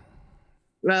racing?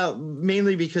 well,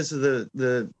 mainly because of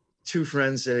the two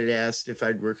friends that had asked if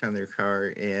I'd work on their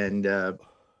car, and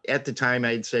at the time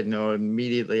I'd said no.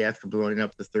 Immediately after blowing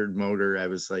up the third motor, I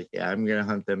was like, yeah, I'm gonna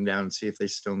hunt them down and see if they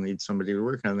still need somebody to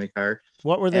work on the car.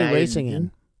 What were they And racing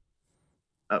in?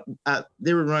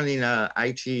 They were running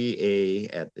ITA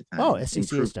at the time. Oh, SCCA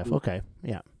Improved- stuff. Okay,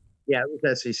 yeah.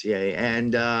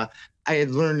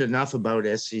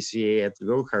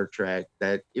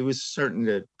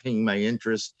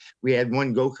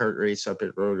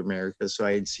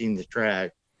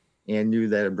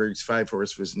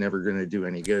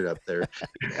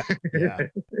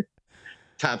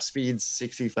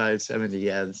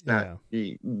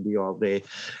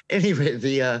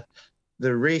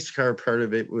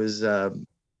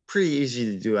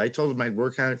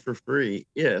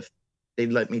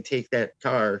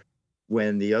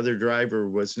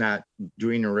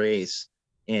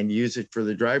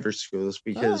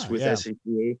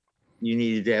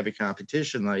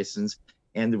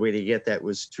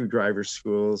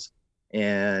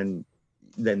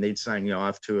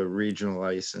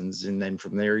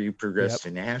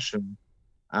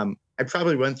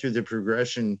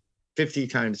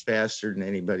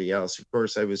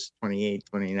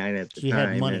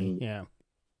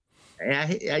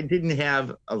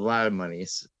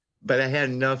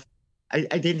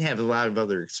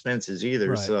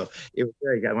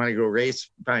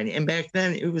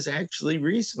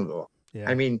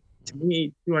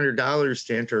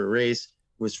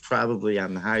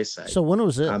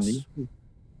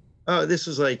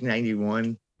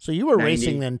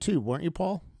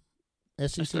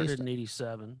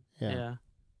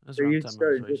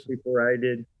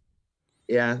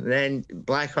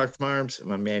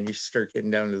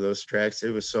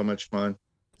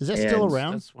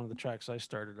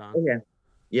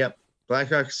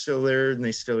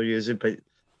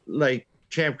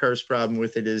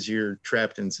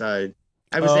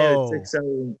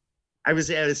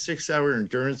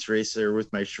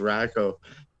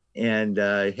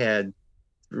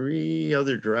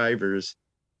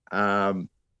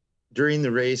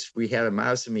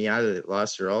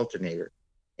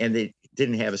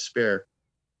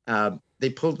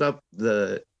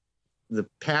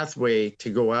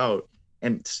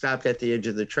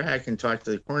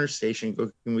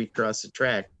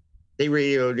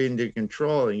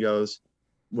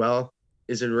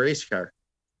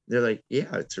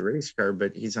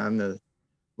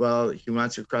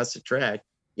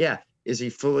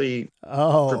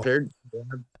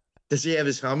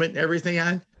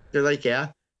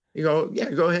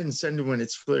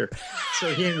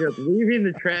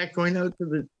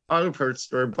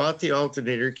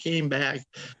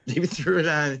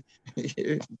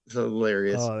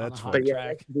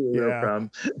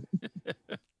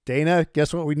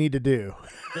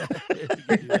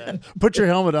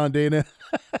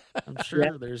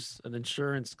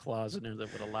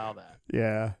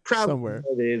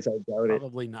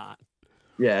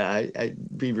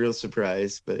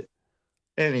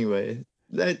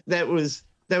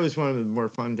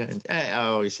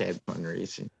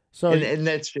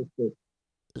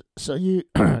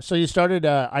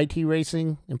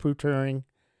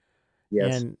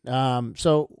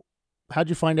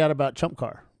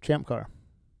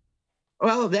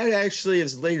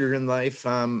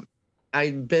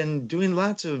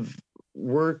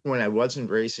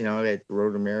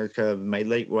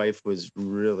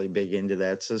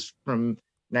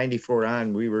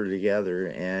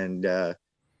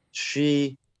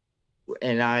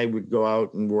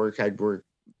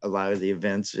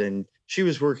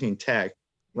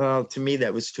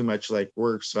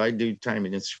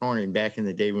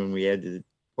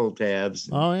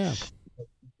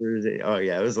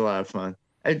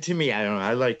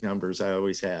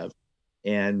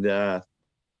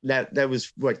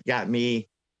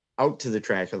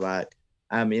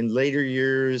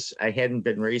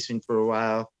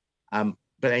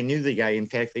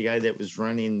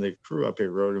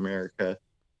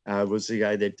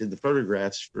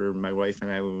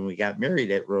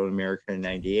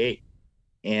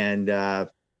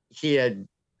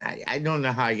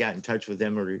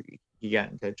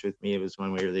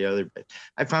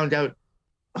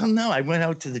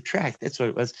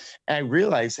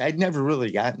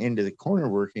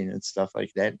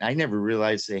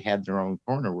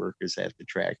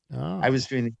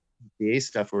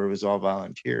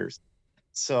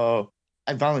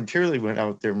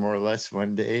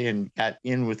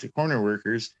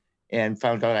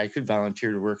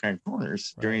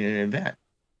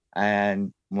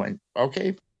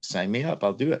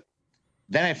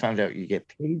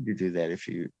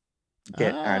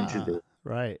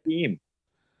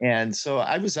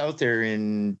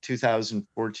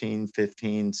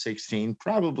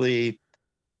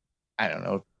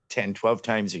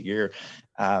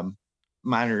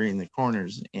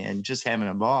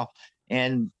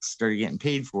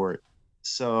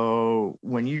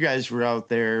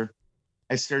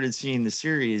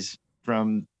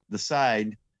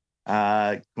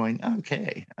 going,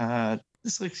 okay,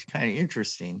 this looks kind of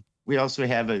interesting. We also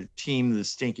have a team, the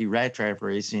Stinky Rat Trap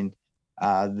Racing.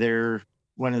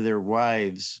 One of their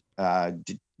wives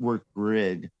worked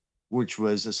grid, which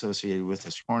was associated with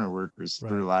us corner workers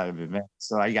through a lot of events.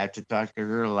 So I got to talk to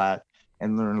her a lot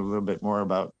and learn a little bit more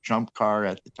about ChampCar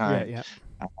at the time,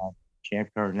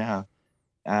 ChampCar now.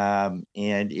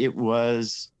 And it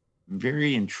was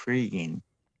very intriguing.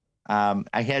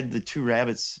 I had the two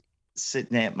rabbits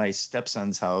sitting at my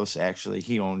stepson's house. Actually,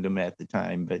 he owned them at the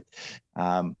time, but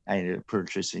I ended up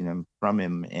purchasing them from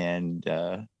him and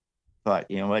thought,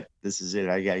 you know what, this is it.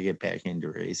 I got to get back into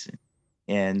racing.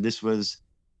 And this was,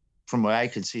 from what I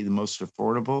could see, the most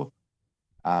affordable,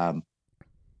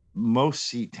 most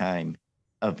seat time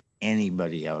of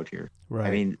anybody out here. Right.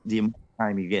 I mean, the amount of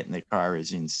time you get in the car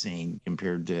is insane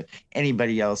compared to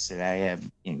anybody else that I have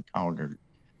encountered.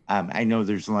 I know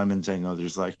there's Lemons, I know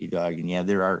there's Lucky Dog, and yeah,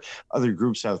 there are other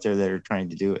groups out there that are trying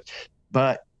to do it.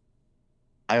 But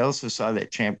I also saw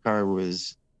that ChampCar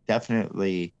was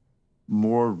definitely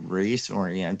more race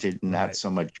oriented, not so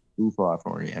much goof off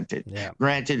oriented. Yeah.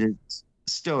 Granted, it's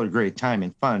still a great time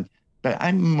and fun, but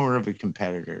I'm more of a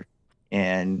competitor,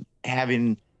 and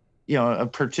having, a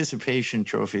participation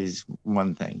trophy is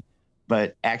one thing,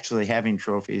 but actually having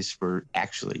trophies for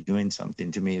actually doing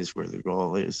something, to me, is where the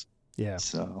goal is. Yeah.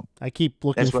 So I keep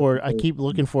looking for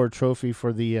a trophy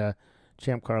for the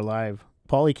ChampCar Live.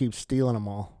 Paulie keeps stealing them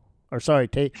all. Or sorry,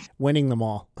 winning them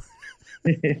all.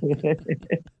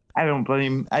 I don't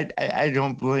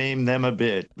blame them a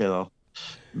bit, Bill.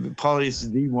 Paulie's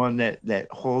the one that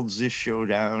holds this show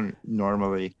down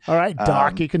normally. All right,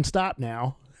 Doc, you can stop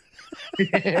now.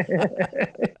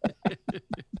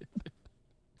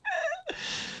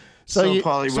 So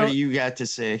Paulie, what do you got to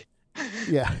say?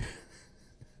 Yeah.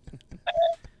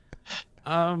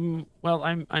 Well,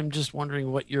 I'm just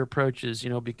wondering what your approach is,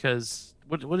 because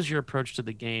what is your approach to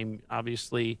the game?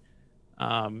 Obviously,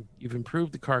 you've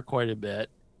improved the car quite a bit,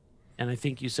 and I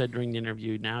think you said during the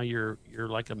interview now you're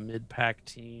like a mid-pack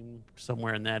team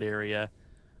somewhere in that area.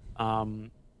 Do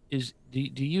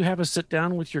you have a sit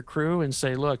down with your crew and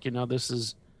say, look, this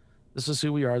is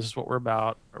who we are, this is what we're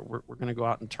about, or we're going to go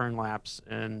out and turn laps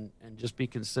and just be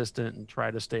consistent and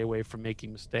try to stay away from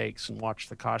making mistakes and watch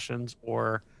the cautions?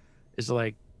 Or is it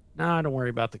like, nah, don't worry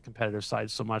about the competitive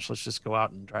side so much, let's just go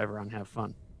out and drive around and have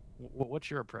fun? What's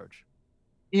your approach?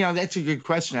 That's a good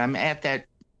question. I'm at that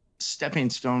stepping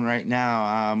stone right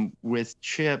now with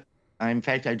Chip. In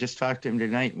fact, I just talked to him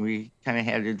tonight, and we kind of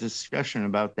had a discussion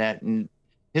about that. And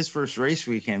his first race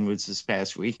weekend was this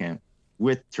past weekend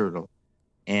with Turtle.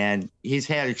 And he's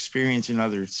had experience in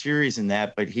other series in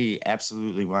that, but he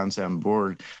absolutely wants on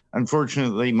board.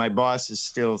 Unfortunately, my boss is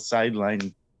still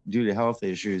sidelined due to health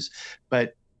issues,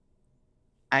 but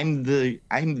I'm the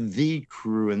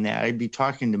crew in that. I'd be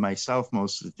talking to myself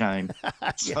most of the time.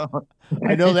 So,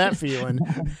 I know that feeling.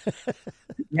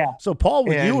 Yeah. So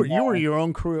Paul, you were your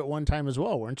own crew at one time as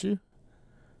well, weren't you?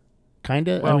 Kind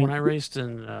of. Well, when I raced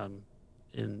in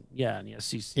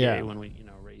CCA, when we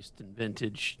raced in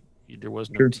vintage, there was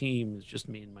no team. It's just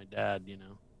me and my dad.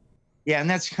 Yeah, and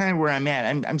that's kind of where I'm at.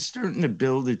 I'm starting to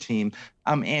build a team.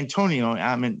 Antonio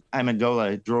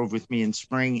Amendola drove with me in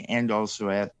spring and also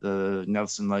at the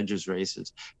Nelson Ledges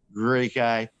races. Great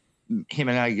guy. Him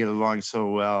and I get along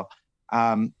so well.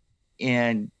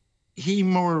 And he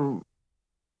more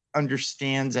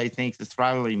understands, I think, the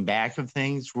throttling back of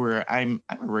things, where I'm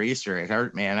a racer at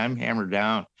heart, man. I'm hammered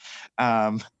down.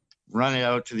 Run it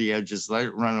out to the edges, let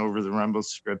it run over the rumble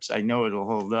strips. I know it'll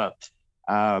hold up.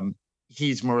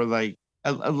 He's more like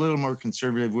a little more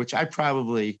conservative, which I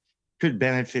probably could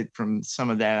benefit from some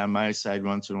of that on my side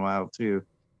once in a while too.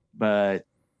 But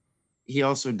he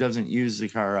also doesn't use the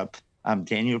car up.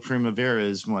 Daniel Primavera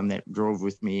is one that drove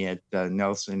with me at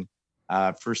Nelson.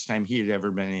 First time he had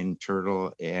ever been in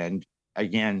Turtle. And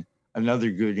again,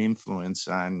 another good influence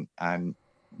on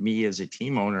me as a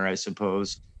team owner, I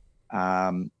suppose.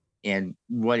 And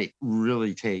what it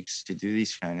really takes to do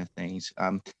these kind of things.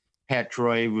 Pat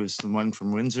Troy was the one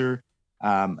from Windsor,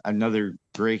 another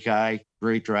great guy,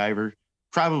 great driver,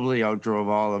 probably outdrove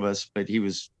all of us, but he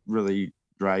was really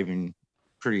driving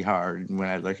pretty hard when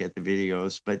I look at the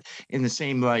videos. But in the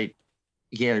same light,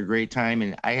 he had a great time,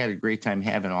 and I had a great time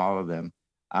having all of them.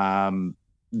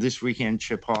 This weekend,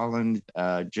 Chip Holland,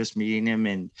 just meeting him,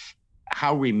 and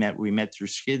how we met through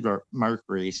Skid Mark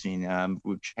Racing,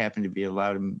 which happened to be a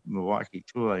lot of Milwaukee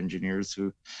tool engineers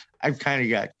who I've kind of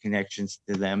got connections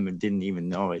to them and didn't even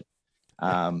know it.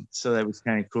 So that was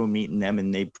kind of cool meeting them,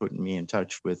 and they put me in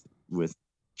touch with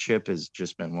Chip has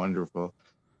just been wonderful.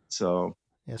 So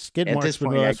yeah, Skid Mark's been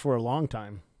with us for a long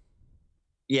time.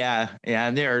 Yeah,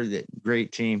 they're a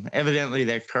great team. Evidently,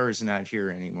 that car is not here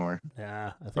anymore,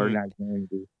 Yeah, I or think. not going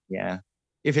to be. Yeah,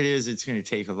 if it is, it's going to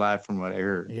take a lot, from what I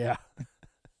heard. Yeah.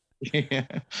 Yeah.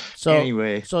 So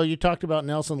Anyway, so you talked about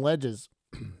Nelson Ledges.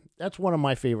 That's one of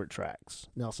my favorite tracks,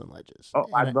 Nelson Ledges. oh,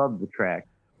 I And love the track.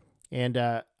 and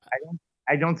I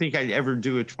don't think I'd ever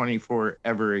do a 24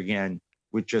 ever again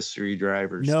with just 3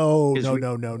 drivers. no, 'Cause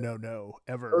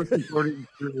ever. Both according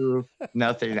to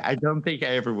nothing. I don't think I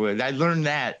ever would. I learned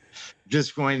that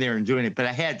just going there and doing it, but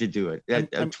I had to do it.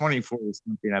 I'm- 24 is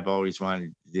something I've always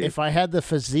wanted to do. If I had the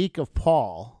physique of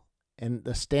Paul and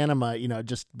the stamina,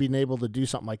 just being able to do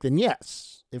something like, then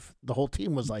yes, if the whole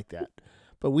team was like that.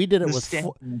 But we did it The with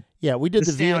stamina- we did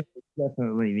the stamina is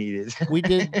definitely needed.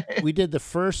 we did the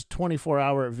first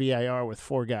 24-hour at VIR with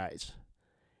 4 guys.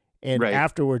 And Right.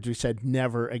 afterwards we said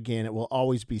never again. It will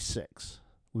always be 6.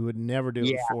 We would never do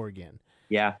it with 4 again.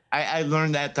 Yeah, I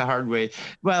learned that the hard way.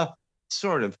 Well,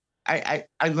 sort of. I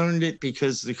learned it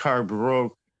because the car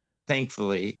broke,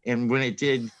 thankfully. And when it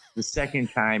did the second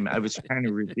time, I was kind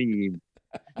of relieved.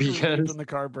 Because when the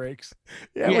car breaks.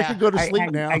 Yeah, we could go to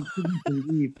sleep now. I couldn't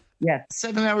believe. Yeah,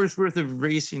 7 hours worth of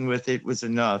racing with it was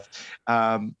enough.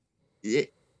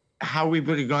 How we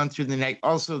would have gone through the night.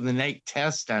 Also, the night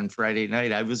test on Friday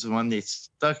night, I was the one they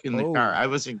stuck in the car. I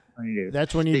wasn't going to.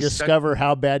 That's when you They stuck- discover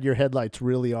how bad your headlights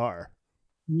really are.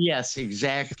 Yes,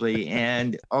 exactly.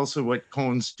 And also what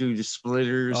cones do to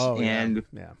splitters, and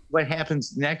yeah. what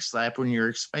happens next lap when you're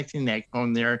expecting that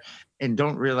cone there and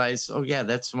don't realize, oh yeah,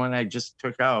 that's the one I just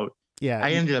took out. Yeah.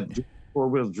 I ended up doing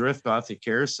 4-wheel drift off the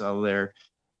carousel there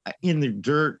in the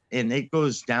dirt, and it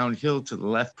goes downhill to the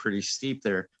left pretty steep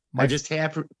there. I just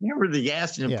hammered the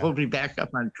gas and it pulled me back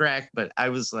up on track, but I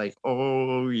was like,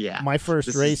 oh yeah. My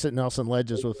first race at Nelson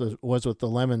Ledges was with the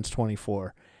Lemons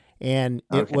 24. And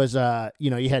it was,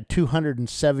 you had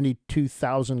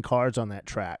 272,000 cars on that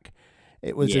track.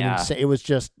 It was insane. It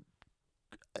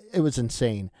was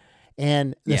insane.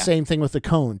 And the same thing with the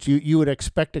cones. You would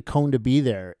expect a cone to be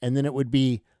there, and then it would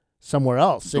be somewhere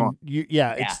else. And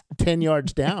it's 10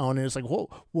 yards down, and it's like,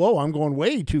 whoa, I'm going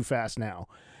way too fast now.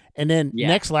 And then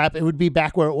next lap, it would be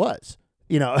back where it was.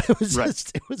 It was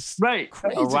it was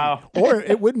crazy. Oh, wow. Or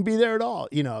it wouldn't be there at all.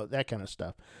 That kind of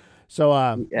stuff. So,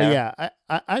 I'm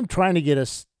trying to get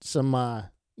us some,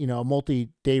 a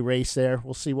multi-day race there.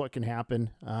 We'll see what can happen.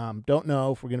 Don't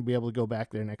know if we're going to be able to go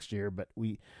back there next year, but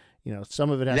some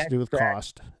of it has to do with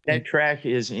cost. That track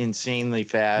is insanely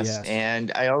fast. Yes.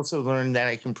 And I also learned that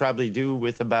I can probably do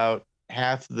with about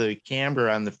half the camber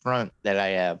on the front that I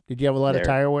have. Did you have a lot of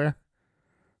tire wear?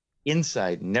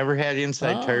 Inside. Never had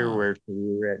inside tire wear till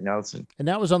we were at Nelson. And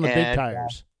that was on the big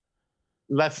tires?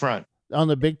 Left front. On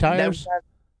the big tires?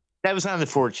 That was on the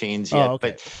 14s, yeah.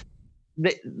 Okay.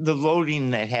 But the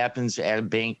loading that happens at a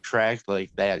bank track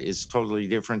like that is totally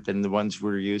different than the ones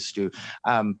we're used to.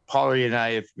 Paulie and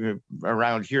I,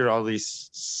 around here, all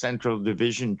these central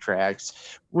division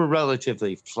tracks were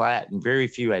relatively flat and very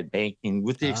few had banking,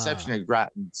 with the exception of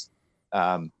Grotten's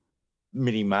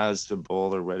Mini Mazda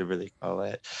Bowl or whatever they call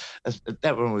that.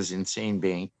 That one was insane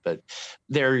bank, but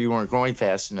there you weren't going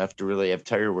fast enough to really have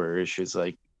tire wear issues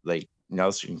like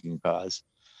Nelson can cause.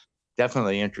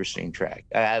 Definitely interesting track.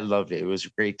 I loved it. It was a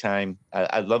great time.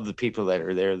 I love the people that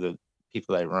are there, the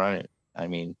people that run it. I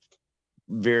mean,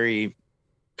 very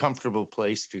comfortable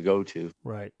place to go to.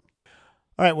 Right.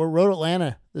 All right, we're Road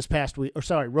Atlanta this past week. Or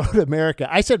sorry, Road America.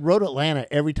 I said Road Atlanta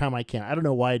every time I can. I don't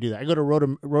know why I do that. I go to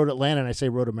Road Atlanta and I say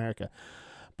Road America.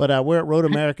 But we're at Road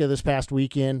America this past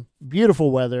weekend.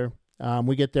 Beautiful weather.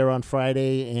 We get there on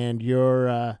Friday, and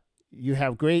you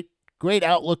have great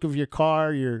outlook of your car.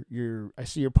 I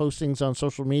see your postings on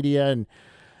social media, and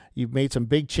you've made some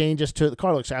big changes to it. The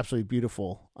car looks absolutely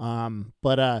beautiful.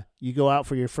 But you go out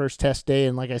for your first test day,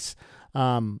 and like I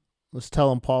was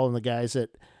telling Paul and the guys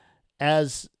that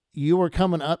as you were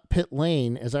coming up pit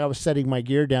lane, as I was setting my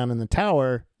gear down in the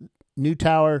tower, new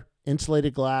tower,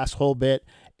 insulated glass, whole bit,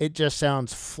 it just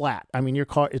sounds flat. I mean, your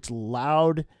car, it's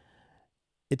loud.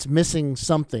 It's missing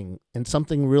something, and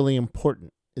something really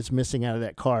important is missing out of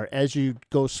that car. As you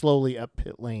go slowly up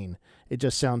pit lane, it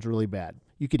just sounds really bad.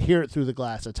 You could hear it through the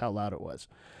glass. That's how loud it was.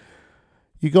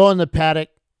 You go in the paddock,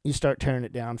 you start tearing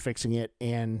it down, fixing it,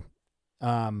 and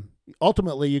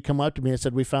ultimately you come up to me and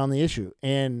said, we found the issue.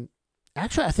 And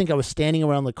actually, I think I was standing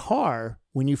around the car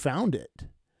when you found it.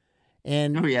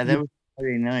 And that was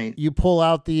Friday night. You pull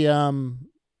out the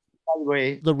by the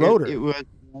way, the rotor.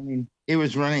 It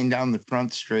was running down the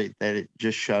front straight that it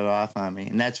just shut off on me,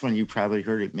 and that's when you probably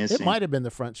heard it missing. It might have been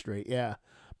the front straight, yeah,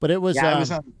 but it was. Yeah, I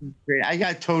was on the front straight. I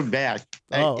got towed back.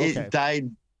 Okay. It died.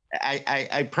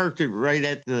 I parked it right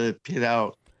at the pit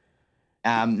out,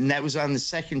 And that was on the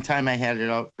second time I had it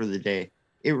out for the day.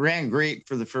 It ran great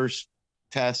for the first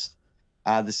test.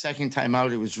 The second time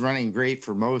out, it was running great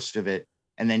for most of it,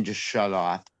 and then just shut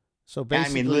off. So I mean,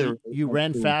 basically, literally, you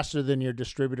ran faster than your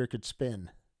distributor could spin.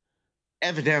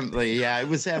 evidently, yeah, it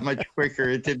was that much quicker.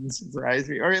 It didn't surprise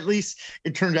me, or at least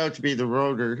it turned out to be the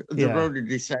rotor. The Yeah. rotor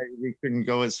decided it couldn't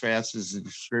go as fast as the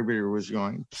distributor was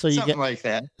going. So you Something get like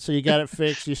that. So you got it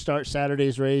fixed. You start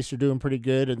Saturday's race. You're doing pretty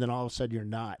good, and then all of a sudden you're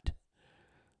not.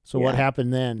 So what Yeah.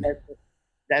 happened then?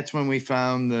 That's when we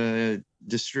found the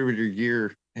distributor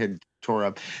gear had tore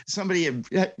up. Somebody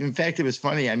had, in fact, it was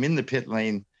funny. I'm in the pit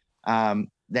lane.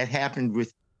 That happened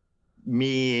with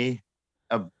me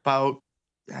about,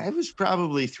 I was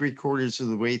probably 3/4 of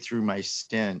the way through my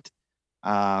stint.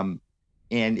 And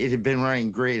it had been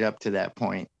running great up to that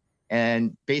point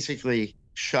and basically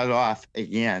shut off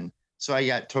again. So I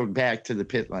got towed back to the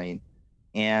pit lane.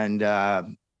 And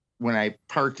when I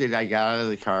parked it, I got out of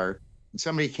the car.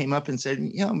 Somebody came up and said,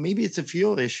 maybe it's a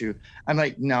fuel issue. I'm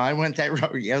like, no, I went that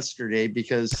route yesterday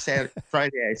because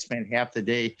Friday I spent half the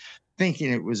day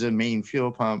thinking it was a main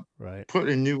fuel pump. Right. Put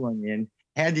a new one in,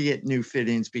 had to get new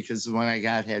fittings because the one I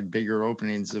got had bigger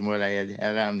openings than what I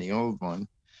had on the old one.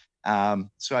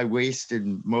 So I wasted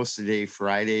most of the day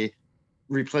Friday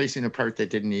replacing a part that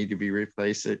didn't need to be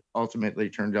replaced. It ultimately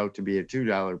turned out to be a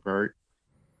 $2 part.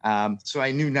 So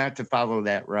I knew not to follow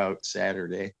that route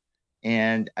Saturday.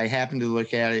 And I happened to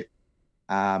look at it,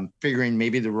 figuring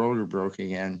maybe the rotor broke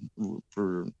again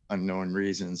for unknown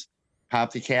reasons.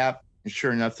 Pop the cap, and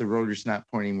sure enough, the rotor's not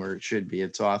pointing where it should be.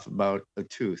 It's off about a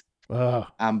tooth. Oh.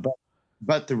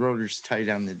 But the rotor's tight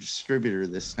on the distributor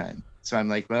this time. So I'm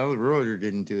like, well, the rotor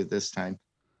didn't do it this time.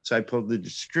 So I pulled the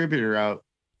distributor out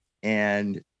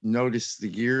and noticed the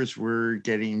gears were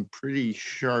getting pretty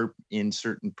sharp in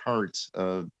certain parts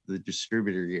of the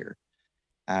distributor gear.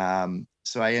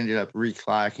 So I ended up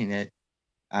reclocking it,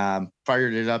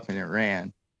 fired it up, and it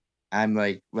ran. I'm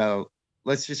like, well,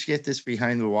 let's just get this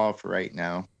behind the wall for right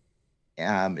now.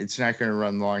 It's not going to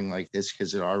run long like this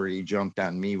because it already jumped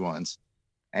on me once.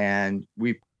 And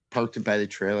we parked it by the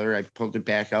trailer. I pulled it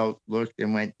back out, looked,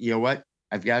 and went, you know what?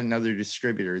 I've got another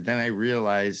distributor. Then I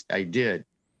realized I did.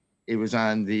 It was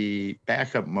on the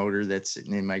backup motor that's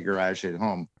sitting in my garage at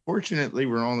home. Fortunately,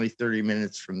 we're only 30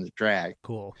 minutes from the track.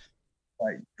 Cool.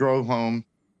 I drove home,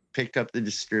 picked up the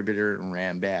distributor, and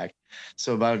ran back.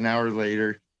 So about an hour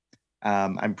later,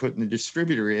 I'm putting the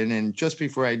distributor in, and just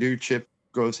before I do, Chip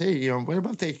goes, hey, what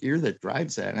about that gear that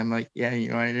drives that? And I'm like, yeah,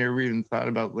 I never even thought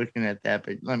about looking at that,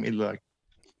 but let me look.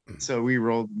 So we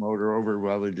rolled the motor over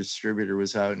while the distributor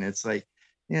was out, and it's like,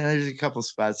 there's a couple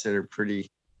spots that are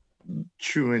pretty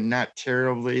chewing, not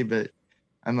terribly, but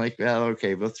I'm like, well,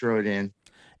 okay, we'll throw it in.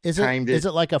 Is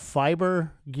it like a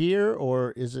fiber gear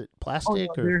or is it plastic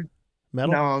or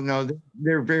metal? No,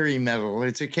 they're very metal.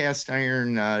 It's a cast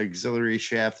iron auxiliary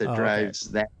shaft that drives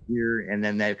that gear, and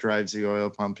then that drives the oil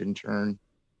pump in turn.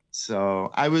 So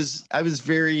I was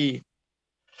very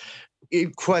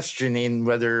questioning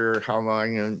how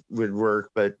long it would work,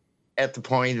 but at the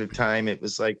point of time, it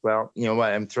was like, well, you know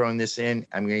what? I'm throwing this in.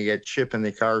 I'm going to get Chip in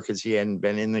the car because he hadn't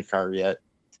been in the car yet,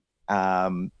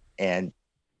 and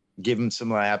give him some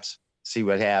laps, see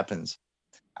what happens.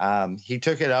 He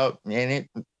took it out, and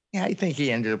I think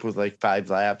he ended up with like 5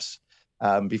 laps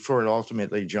before it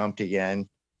ultimately jumped again.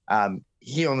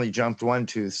 He only jumped one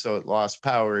tooth, so it lost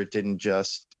power. It didn't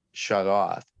just shut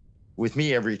off. With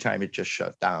me, every time it just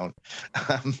shut down.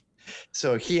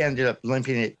 So he ended up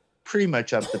limping it pretty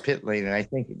much up the pit lane, and I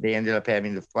think they ended up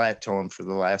having to flat tow him for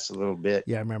the last little bit.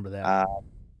 Yeah, I remember that.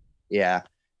 Yeah.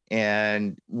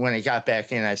 And when I got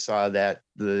back in, I saw that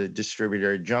the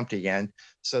distributor had jumped again.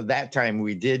 So that time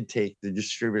we did take the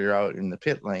distributor out in the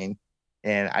pit lane,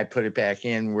 and I put it back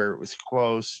in where it was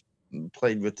close,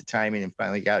 played with the timing, and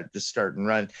finally got it to start and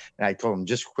run. And I told him,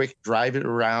 just quick, drive it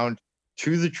around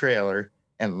to the trailer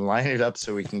and line it up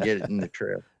so we can get it in the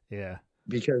trailer. Yeah.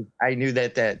 Because I knew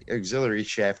that auxiliary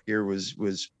shaft gear was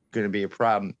going to be a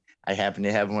problem. I happen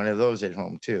to have one of those at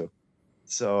home too.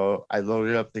 So I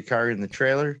loaded up the car in the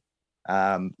trailer,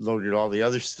 loaded all the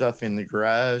other stuff in the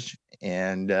garage,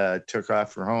 and took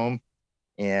off for home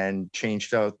and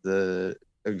changed out the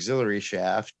auxiliary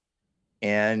shaft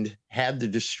and had the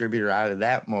distributor out of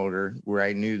that motor where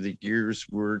I knew the gears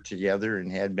were together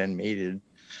and had been mated,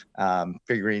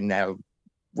 figuring that would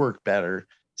work better.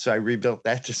 So I rebuilt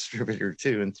that distributor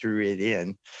too and threw it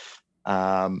in,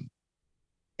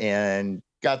 and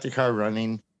got the car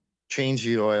running, changed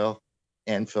the oil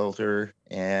and filter,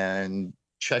 and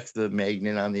checked the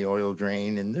magnet on the oil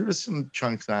drain, and there was some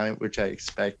chunks on it, which I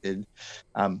expected.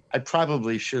 I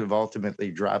probably should have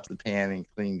ultimately dropped the pan and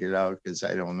cleaned it out because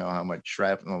I don't know how much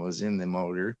shrapnel was in the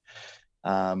motor.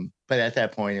 But at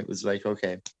that point, it was like,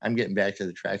 okay, I'm getting back to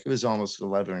the track. It was almost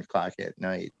 11 o'clock at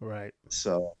night. Right.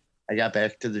 So I got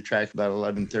back to the track about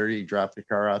 11:30, dropped the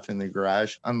car off in the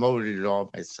garage, unloaded it all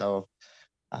myself,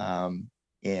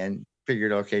 and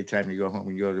figured, okay, time to go home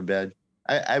and go to bed.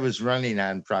 I was running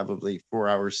on probably 4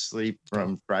 hours sleep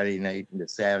from Friday night into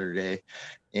Saturday,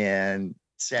 and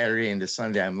Saturday into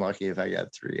Sunday, I'm lucky if I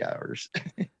got 3 hours.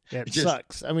 Yeah, it Just-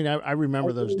 sucks. I mean, I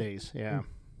remember those days. Yeah.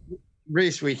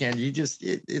 Race weekend,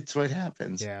 it's what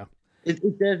happens. Yeah. It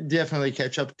did definitely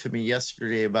catch up to me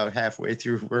yesterday about halfway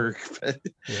through work, but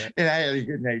Yeah. and I had a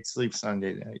good night's sleep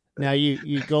Sunday night. Now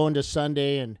you go into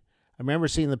Sunday, and I remember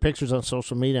seeing the pictures on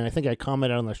social media, and I think I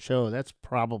commented on the show. That's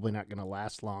probably not going to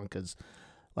last long because,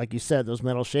 like you said, those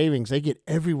metal shavings, they get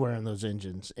everywhere in those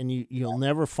engines, and you'll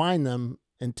never find them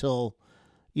until,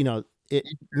 it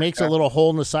makes a little hole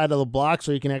in the side of the block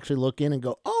so you can actually look in and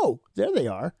go, oh, there they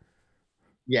are.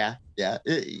 Yeah.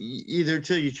 Either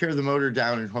till you tear the motor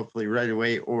down and hopefully right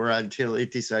away, or until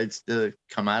it decides to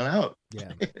come on out.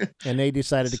 Yeah. And they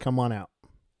decided to come on out.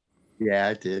 Yeah,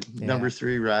 it did. Yeah. Number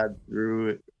 3 rod through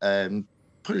it and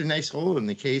put a nice hole in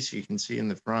the case you can see in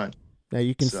the front. Now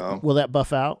you can, So- will that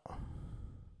buff out?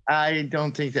 I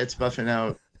don't think that's buffing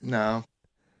out. No.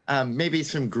 Maybe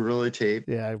some Gorilla tape.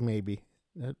 Yeah, maybe.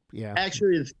 Yeah.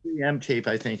 Actually, the 3M tape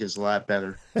I think is a lot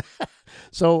better.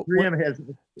 So 3M has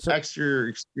so- extra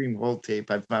extreme hole tape.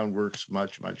 I've found works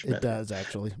much better. it does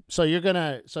actually. So you're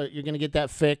gonna get that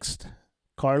fixed.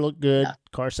 Car look good. Yeah.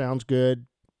 Car sounds good.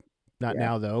 Not Yeah.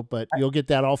 now though, but you'll get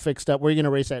that all fixed up. Where are you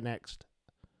gonna race at next?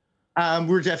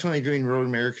 We're definitely doing Road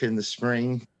America in the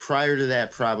spring. Prior to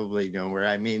that, probably nowhere.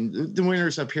 I mean, the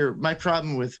winters up here. My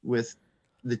problem with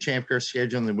the ChampCar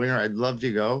schedule in the winter, I'd love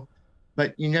to go,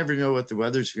 but you never know what the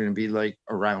weather's going to be like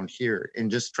around here. And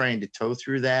just trying to tow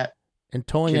through that, And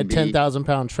towing a Can be-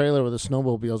 10,000-pound trailer with a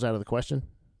snowmobile is out of the question.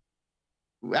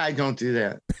 I don't do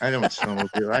that. I don't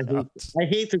snowmobile. I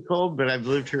hate the cold, but I've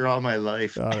lived here all my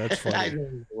life. Oh, that's I funny.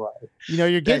 don't know why.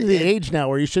 You're getting to the it- age now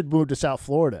where you should move to South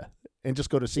Florida and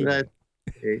just go to Sebring. That-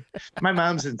 okay. My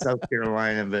mom's in South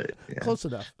Carolina, but yeah, Close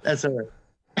enough. that's all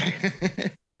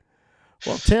right.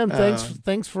 Well, Tim, thanks Um,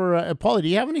 thanks for Paulie. Do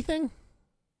you have anything?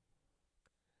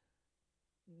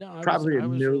 No, I Probably was, a I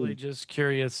was really million. just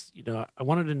curious. I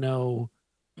wanted to know.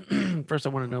 First, I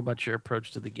want to know about your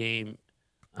approach to the game,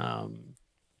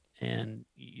 and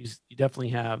you definitely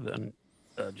have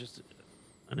just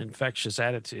an infectious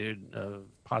attitude of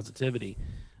positivity.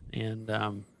 And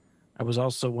I was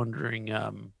also wondering,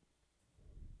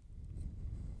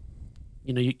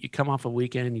 you come off a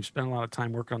weekend, you've spent a lot of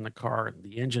time working on the car, and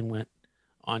the engine went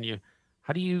on you.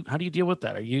 How do you deal with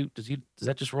that? Does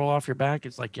that just roll off your back?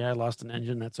 It's like, yeah, I lost an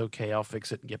engine. That's okay. I'll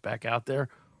fix it and get back out there.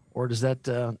 Or does that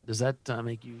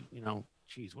make you,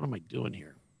 geez, what am I doing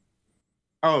here?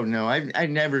 Oh no, I've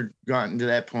never gotten to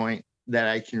that point that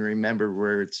I can remember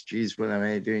where it's, geez, what am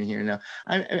I doing here now?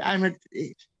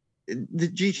 The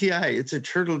GTI. It's a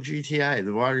turtle GTI.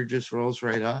 The water just rolls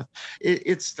right off.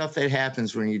 It's stuff that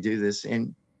happens when you do this.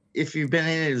 And if you've been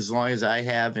in it as long as I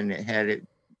have and had it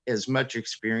as much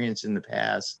experience in the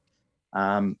past,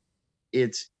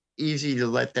 it's easy to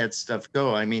let that stuff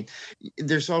go. I mean,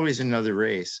 there's always another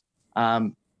race.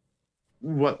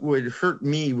 What would hurt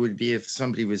me would be if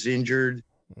somebody was injured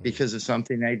because of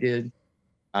something I did,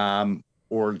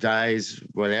 or dies,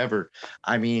 whatever.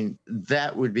 I mean,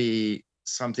 that would be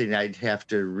something I'd have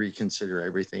to reconsider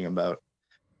everything about.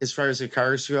 As far as the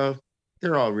cars go,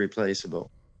 they're all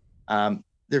replaceable.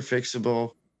 They're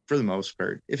fixable for the most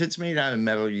part. If it's made out of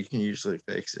metal, you can usually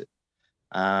fix it.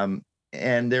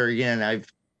 And there again,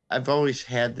 I've always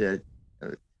had that.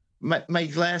 My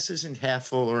glass isn't half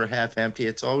full or half empty.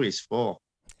 It's always full.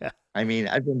 Yeah. I mean,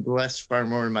 I've been blessed far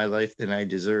more in my life than I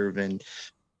deserve. And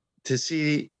to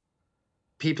see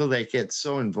people that get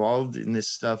so involved in this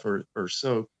stuff or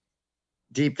so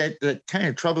deep, that kind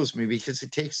of troubles me because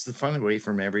it takes the fun away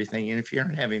from everything. And if you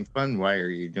aren't having fun, why are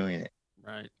you doing it?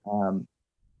 Right.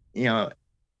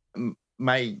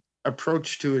 My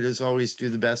approach to it is always do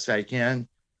the best I can.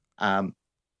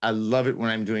 I love it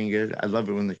when I'm doing good. I love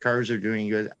it when the cars are doing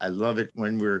good. I love it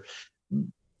when we're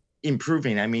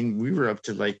improving. I mean, we were up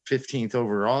to like 15th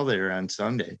overall there on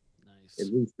Sunday, Nice.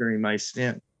 at least during my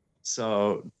stint.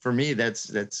 So for me,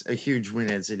 that's a huge win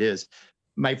as it is.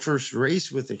 My first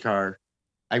race with the car,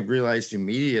 I realized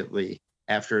immediately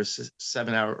after a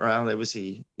 7 hour, well, it was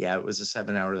a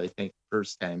 7 hour, I think,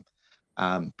 first time,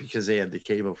 because they had the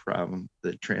cable problem,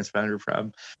 the transponder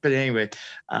problem. But anyway,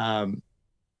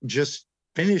 just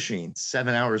finishing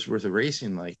 7 hours worth of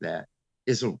racing like that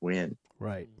is a win.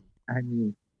 Right. I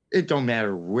mean, it don't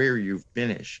matter where you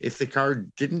finish. If the car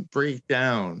didn't break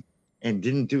down and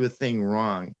didn't do a thing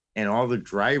wrong, and all the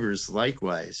drivers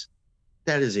likewise,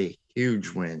 that is a huge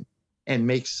win and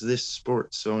makes this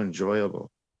sport so enjoyable.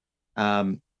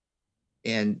 And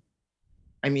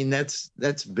I mean, that's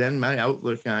been my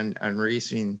outlook on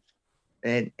racing.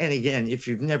 And again, if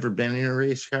you've never been in a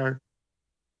race car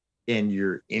and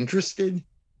you're interested,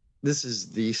 this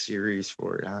is the series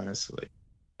for it, honestly.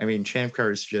 I mean,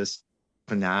 ChampCar is just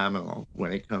phenomenal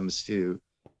when it comes to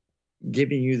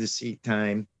giving you the seat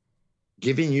time,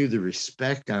 giving you the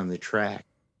respect on the track.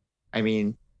 I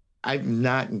mean, I've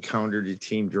not encountered a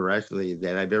team directly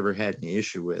that I've ever had an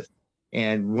issue with.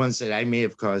 And ones that I may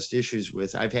have caused issues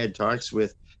with, I've had talks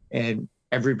with, and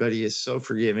everybody is so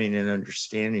forgiving and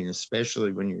understanding,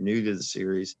 especially when you're new to the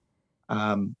series,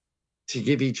 to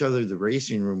give each other the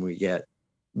racing room we get.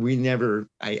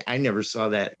 I never saw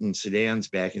that in sedans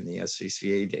back in the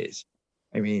SCCA days.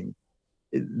 I mean,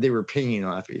 they were pinging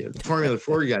off of you. The Formula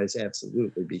 4 guys,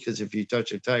 absolutely, because if you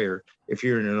touch a tire, if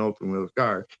you're in an open wheel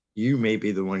car, you may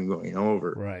be the one going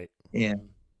over. Right.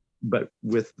 But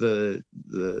with the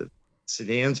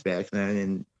sedans back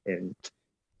then, and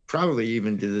probably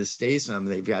even to this day,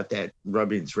 they've got that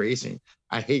Rubbings racing.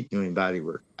 I hate doing body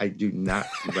work. I do not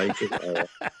like it at all.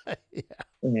 Yeah.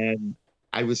 And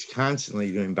I was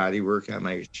constantly doing body work on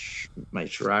my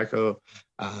Scirocco.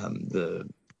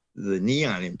 The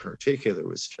Neon in particular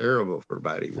was terrible for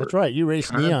body work. That's right. You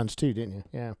raced Neons too, didn't you?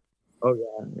 Yeah. Oh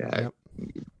yeah. Yep.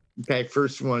 In fact,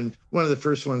 one of the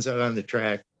first ones out on the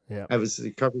track. Yeah. I was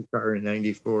the cover car in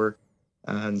 '94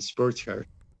 on sports car.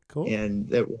 Cool. And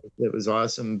that was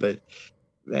awesome. But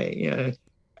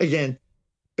again,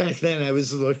 back then I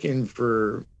was looking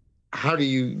for, how do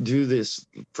you do this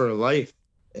for a life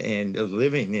and a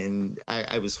living? And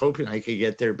I was hoping I could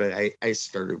get there, but I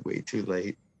started way too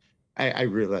late. I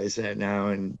realize that now.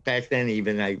 And back then,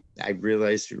 even I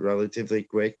realized it relatively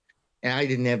quick. And I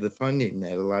didn't have the funding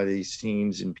that a lot of these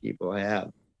teams and people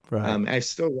have. Right. I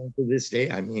still want to this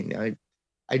day. I mean,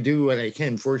 I do what I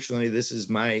can. Fortunately, this is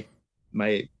my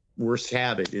worst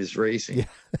habit is racing. Yeah.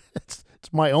 it's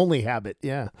my only habit.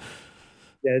 Yeah.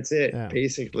 That's it. Yeah.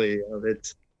 Basically,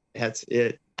 that's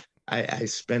it. I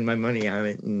spend my money on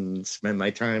it and spend my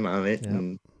time on it. Yep.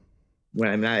 And when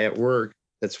I'm not at work,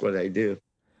 that's what I do.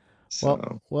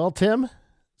 So. Well, Tim,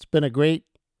 it's been great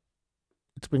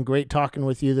talking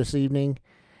with you this evening.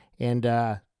 And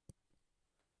that's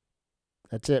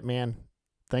it, man.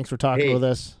 Thanks for talking with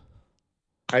us.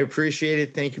 I appreciate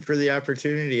it. Thank you for the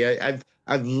opportunity.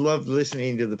 I've loved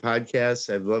listening to the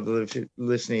podcast. I've loved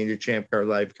listening to ChampCar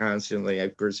Live constantly.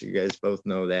 Of course, you guys both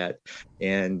know that.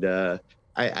 And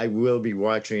I will be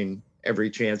watching every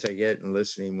chance I get and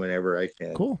listening whenever I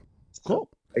can. Cool.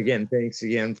 Again, thanks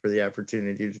again for the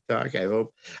opportunity to talk. I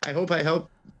hope I help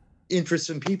interest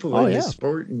some people in this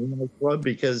sport and in the club,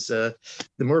 because the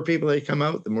more people that come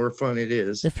out, the more fun it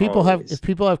is. If people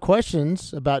have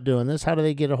questions about doing this, how do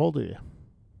they get a hold of you?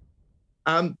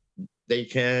 They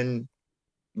can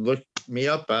look me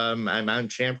up. I'm on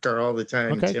ChampCar all the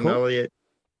time. Okay, Tim cool. Elliot.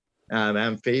 I'm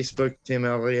on Facebook, Tim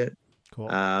Elliot. Cool.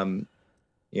 I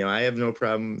have no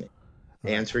problem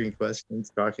answering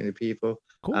questions, talking to people.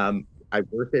 Cool. I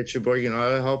work at Sheboygan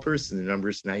Auto Helpers, and the number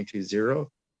is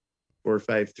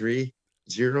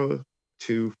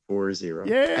 920-453-0240.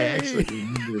 Yay! I actually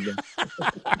remember that.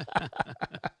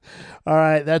 All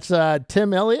right. That's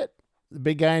Tim Elliot, the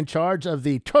big guy in charge of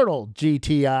the Turtle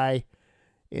GTI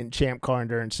in ChampCar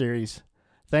Endurance Series.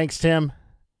 Thanks, Tim.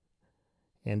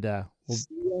 And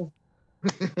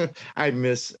I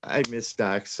miss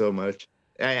Doc so much.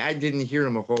 I didn't hear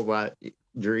him a whole lot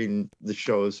during the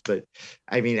shows, but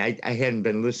I mean, I hadn't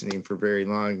been listening for very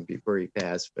long before he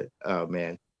passed, but oh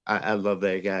man, I love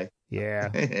that guy. Yeah.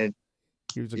 And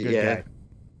he was a good guy.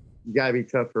 You gotta be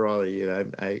tough for all of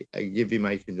you. I give you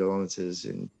my condolences,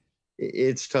 and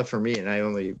it's tough for me, and I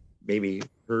only maybe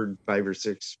heard 5 or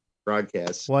 6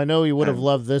 broadcasts. Well, I know he would have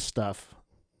loved this stuff.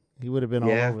 He would have been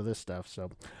all over this stuff. So, all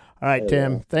right,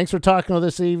 Tim, thanks for talking with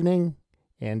us this evening.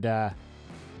 And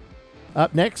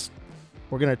up next,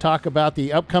 we're going to talk about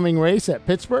the upcoming race at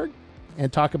Pittsburgh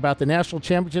and talk about the national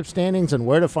championship standings and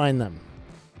where to find them.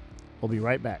 We'll be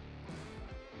right back.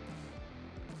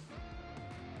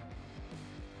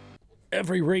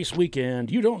 Every race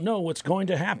weekend, you don't know what's going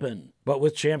to happen. But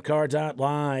with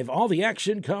ChampCar.live, all the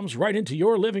action comes right into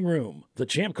your living room. The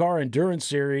ChampCar Endurance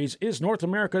Series is North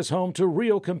America's home to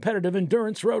real competitive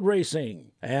endurance road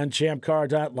racing. And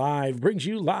ChampCar.live brings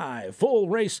you live, full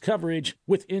race coverage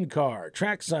with in-car,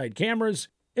 trackside cameras,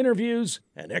 interviews,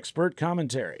 and expert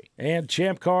commentary. And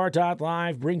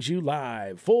ChampCar.live brings you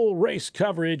live, full race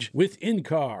coverage with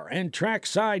in-car and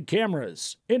trackside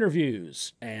cameras,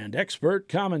 interviews, and expert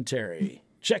commentary.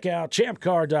 Check out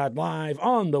ChampCar.live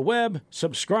on the web,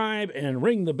 subscribe, and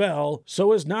ring the bell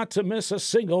so as not to miss a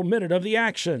single minute of the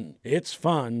action. It's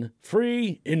fun,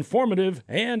 free, informative,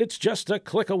 and it's just a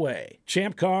click away.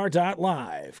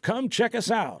 ChampCar.live. Come check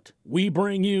us out. We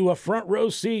bring you a front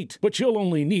row seat, but you'll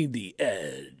only need the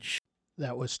edge.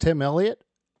 That was Tim Elliott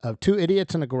of Two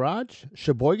Idiots in a Garage,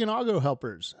 Sheboygan Auto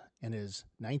Helpers, and his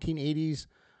 1980s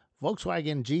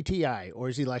Volkswagen GTI, or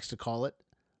as he likes to call it,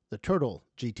 the Turtle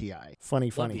GTI.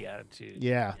 Funny. Love the attitude.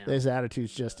 Yeah, his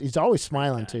attitude's he's always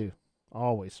smiling too.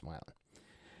 Always smiling.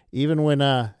 Even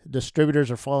when distributors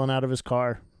are falling out of his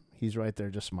car, he's right there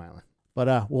just smiling.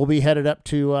 But we'll be headed up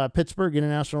to Pittsburgh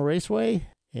International Raceway.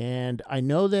 And I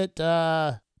know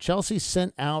that Chelsea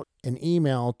sent out an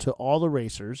email to all the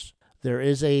racers. There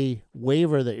is a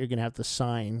waiver that you're going to have to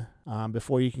sign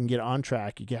before you can get on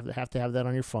track. You have to have that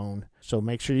on your phone. So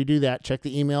make sure you do that. Check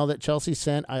the email that Chelsea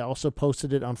sent. I also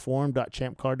posted it on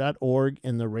forum.champcar.org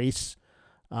in the race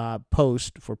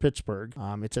post for Pittsburgh.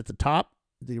 It's at the top,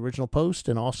 the original post,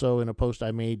 and also in a post I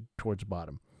made towards the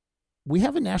bottom. We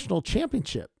have a national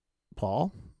championship,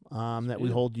 Paul, that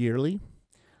we hold yearly.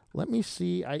 Let me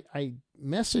see. I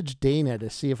messaged Dana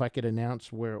to see if I could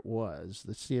announce where it was.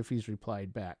 Let's see if he's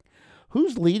replied back.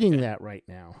 Who's leading that right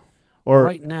now? Or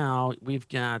right now, we've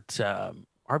got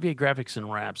RBA Graphics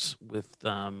and Wraps with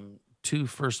 2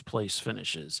 first-place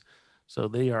finishes. So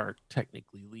they are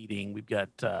technically leading. We've got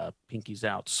Pinkies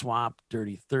Out Swap,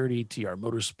 Dirty 30, TR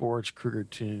Motorsports, Kruger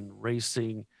Tune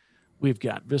Racing. We've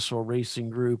got Visceral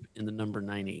Racing Group in the number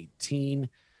 918.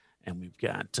 And we've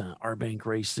got R-Bank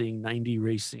Racing,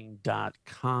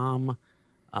 90racing.com.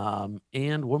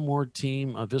 And one more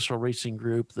team, Visceral Racing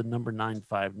Group, the number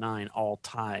 959, all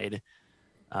tied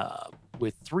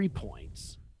with 3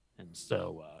 points. And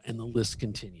so, and the list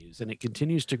continues. And it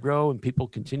continues to grow, and people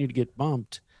continue to get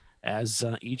bumped as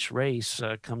each race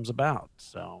comes about.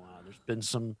 So there's been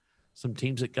some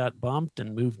teams that got bumped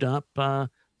and moved up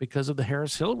because of the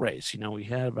Harris Hill race. You know, we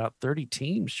had about 30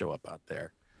 teams show up out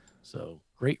there. So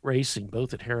great racing,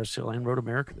 both at Harris Hill and Road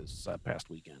America this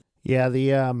past weekend.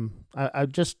 yeah, I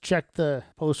just checked the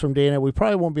post from Dana. We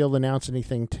probably won't be able to announce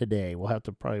anything today. We'll have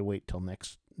to probably wait till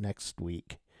next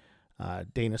week.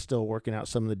 Dana's still working out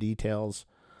some of the details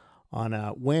on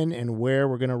when and where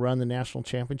we're going to run the national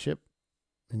championship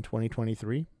in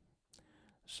 2023.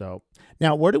 So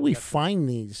now, where do we find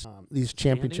these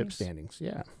championship standings?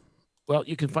 Yeah. Well,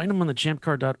 you can find them on the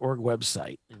champcar.org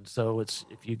website. And so if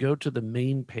you go to the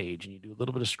main page and you do a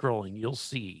little bit of scrolling, you'll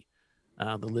see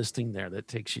the listing there that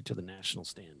takes you to the national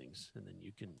standings. And then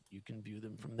you can view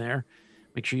them from there.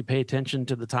 Make sure you pay attention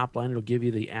to the top line. It'll give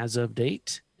you the as of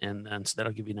date. And then so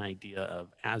that'll give you an idea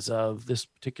of as of this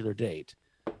particular date.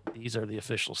 These are the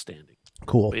official standings.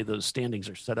 Cool. The way those standings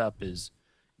are set up is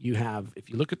if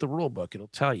you look at the rule book, it'll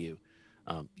tell you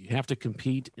you have to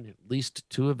compete in at least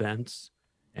 2 events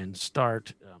and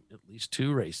start at least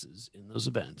 2 races in those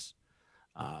events.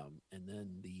 And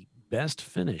then the best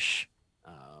finish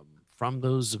from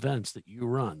those events that you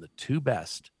run, the 2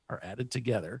 best are added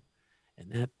together,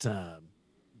 and that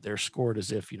they're scored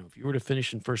as if you were to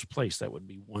finish in first place, that would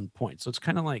be 1 point. So it's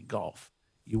kind of like golf.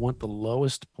 You want the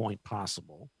lowest point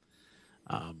possible.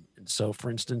 And so, for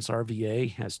instance,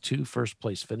 RVA has 2 first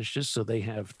place finishes, so they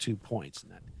have 2 points,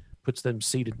 and that puts them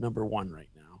seated number 1 right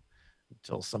now,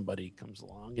 until somebody comes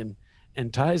along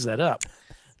and ties that up.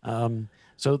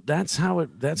 So that's how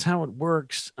it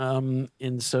works.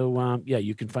 And so,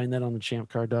 you can find that on the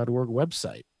champcar.org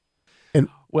website. And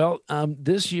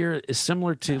this year is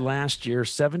similar to last year.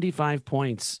 75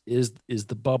 points is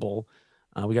the bubble.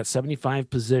 We got 75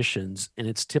 positions, and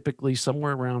it's typically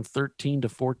somewhere around 13 to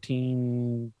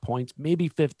 14 points, maybe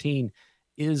 15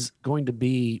 is going to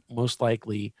be most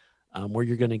likely where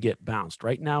you're going to get bounced.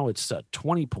 Right now it's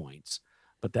 20 points,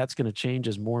 but that's going to change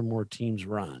as more and more teams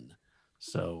run.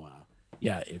 So,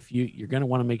 if you're going to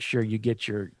want to make sure you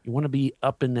want to be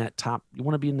up in that top, you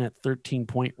want to be in that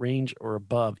 13-point range or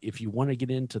above if you want to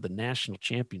get into the national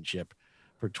championship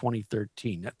for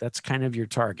 2013. That's kind of your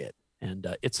target.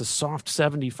 And it's a soft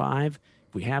 75.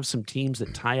 If we have some teams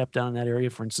that tie up down in that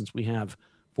area, for instance, we have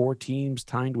 4 teams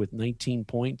tied with 19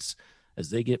 points.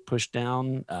 As they get pushed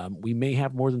down, we may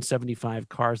have more than 75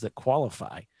 cars that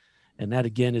qualify. And that,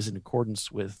 again, is in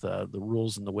accordance with the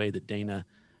rules and the way that Dana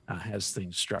has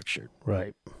things structured.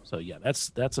 right. So,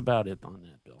 that's about it on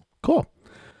that, Bill. Cool.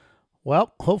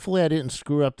 Well, hopefully I didn't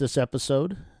screw up this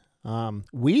episode.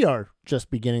 We are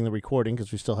just beginning the recording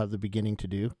because we still have the beginning to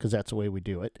do because that's the way we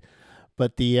do it.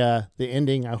 But the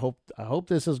ending, I hope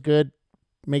this is good.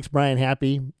 Makes Brian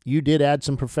happy. You did add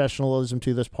some professionalism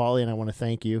to this, Paulie, and I want to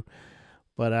thank you.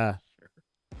 But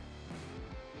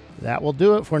that will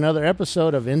do it for another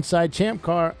episode of Inside Champ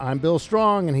Car. I'm Bill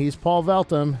Strong, and he's Paul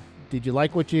Veltum. Did you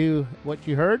like what you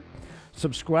heard?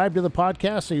 Subscribe to the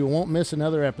podcast so you won't miss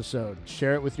another episode.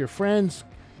 Share it with your friends.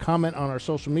 Comment on our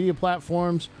social media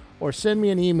platforms, or send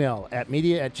me an email at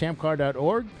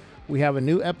media@champcar.org. We have a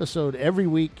new episode every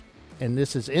week, and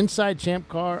this is Inside Champ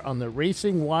Car on the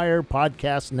Racing Wire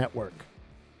Podcast Network.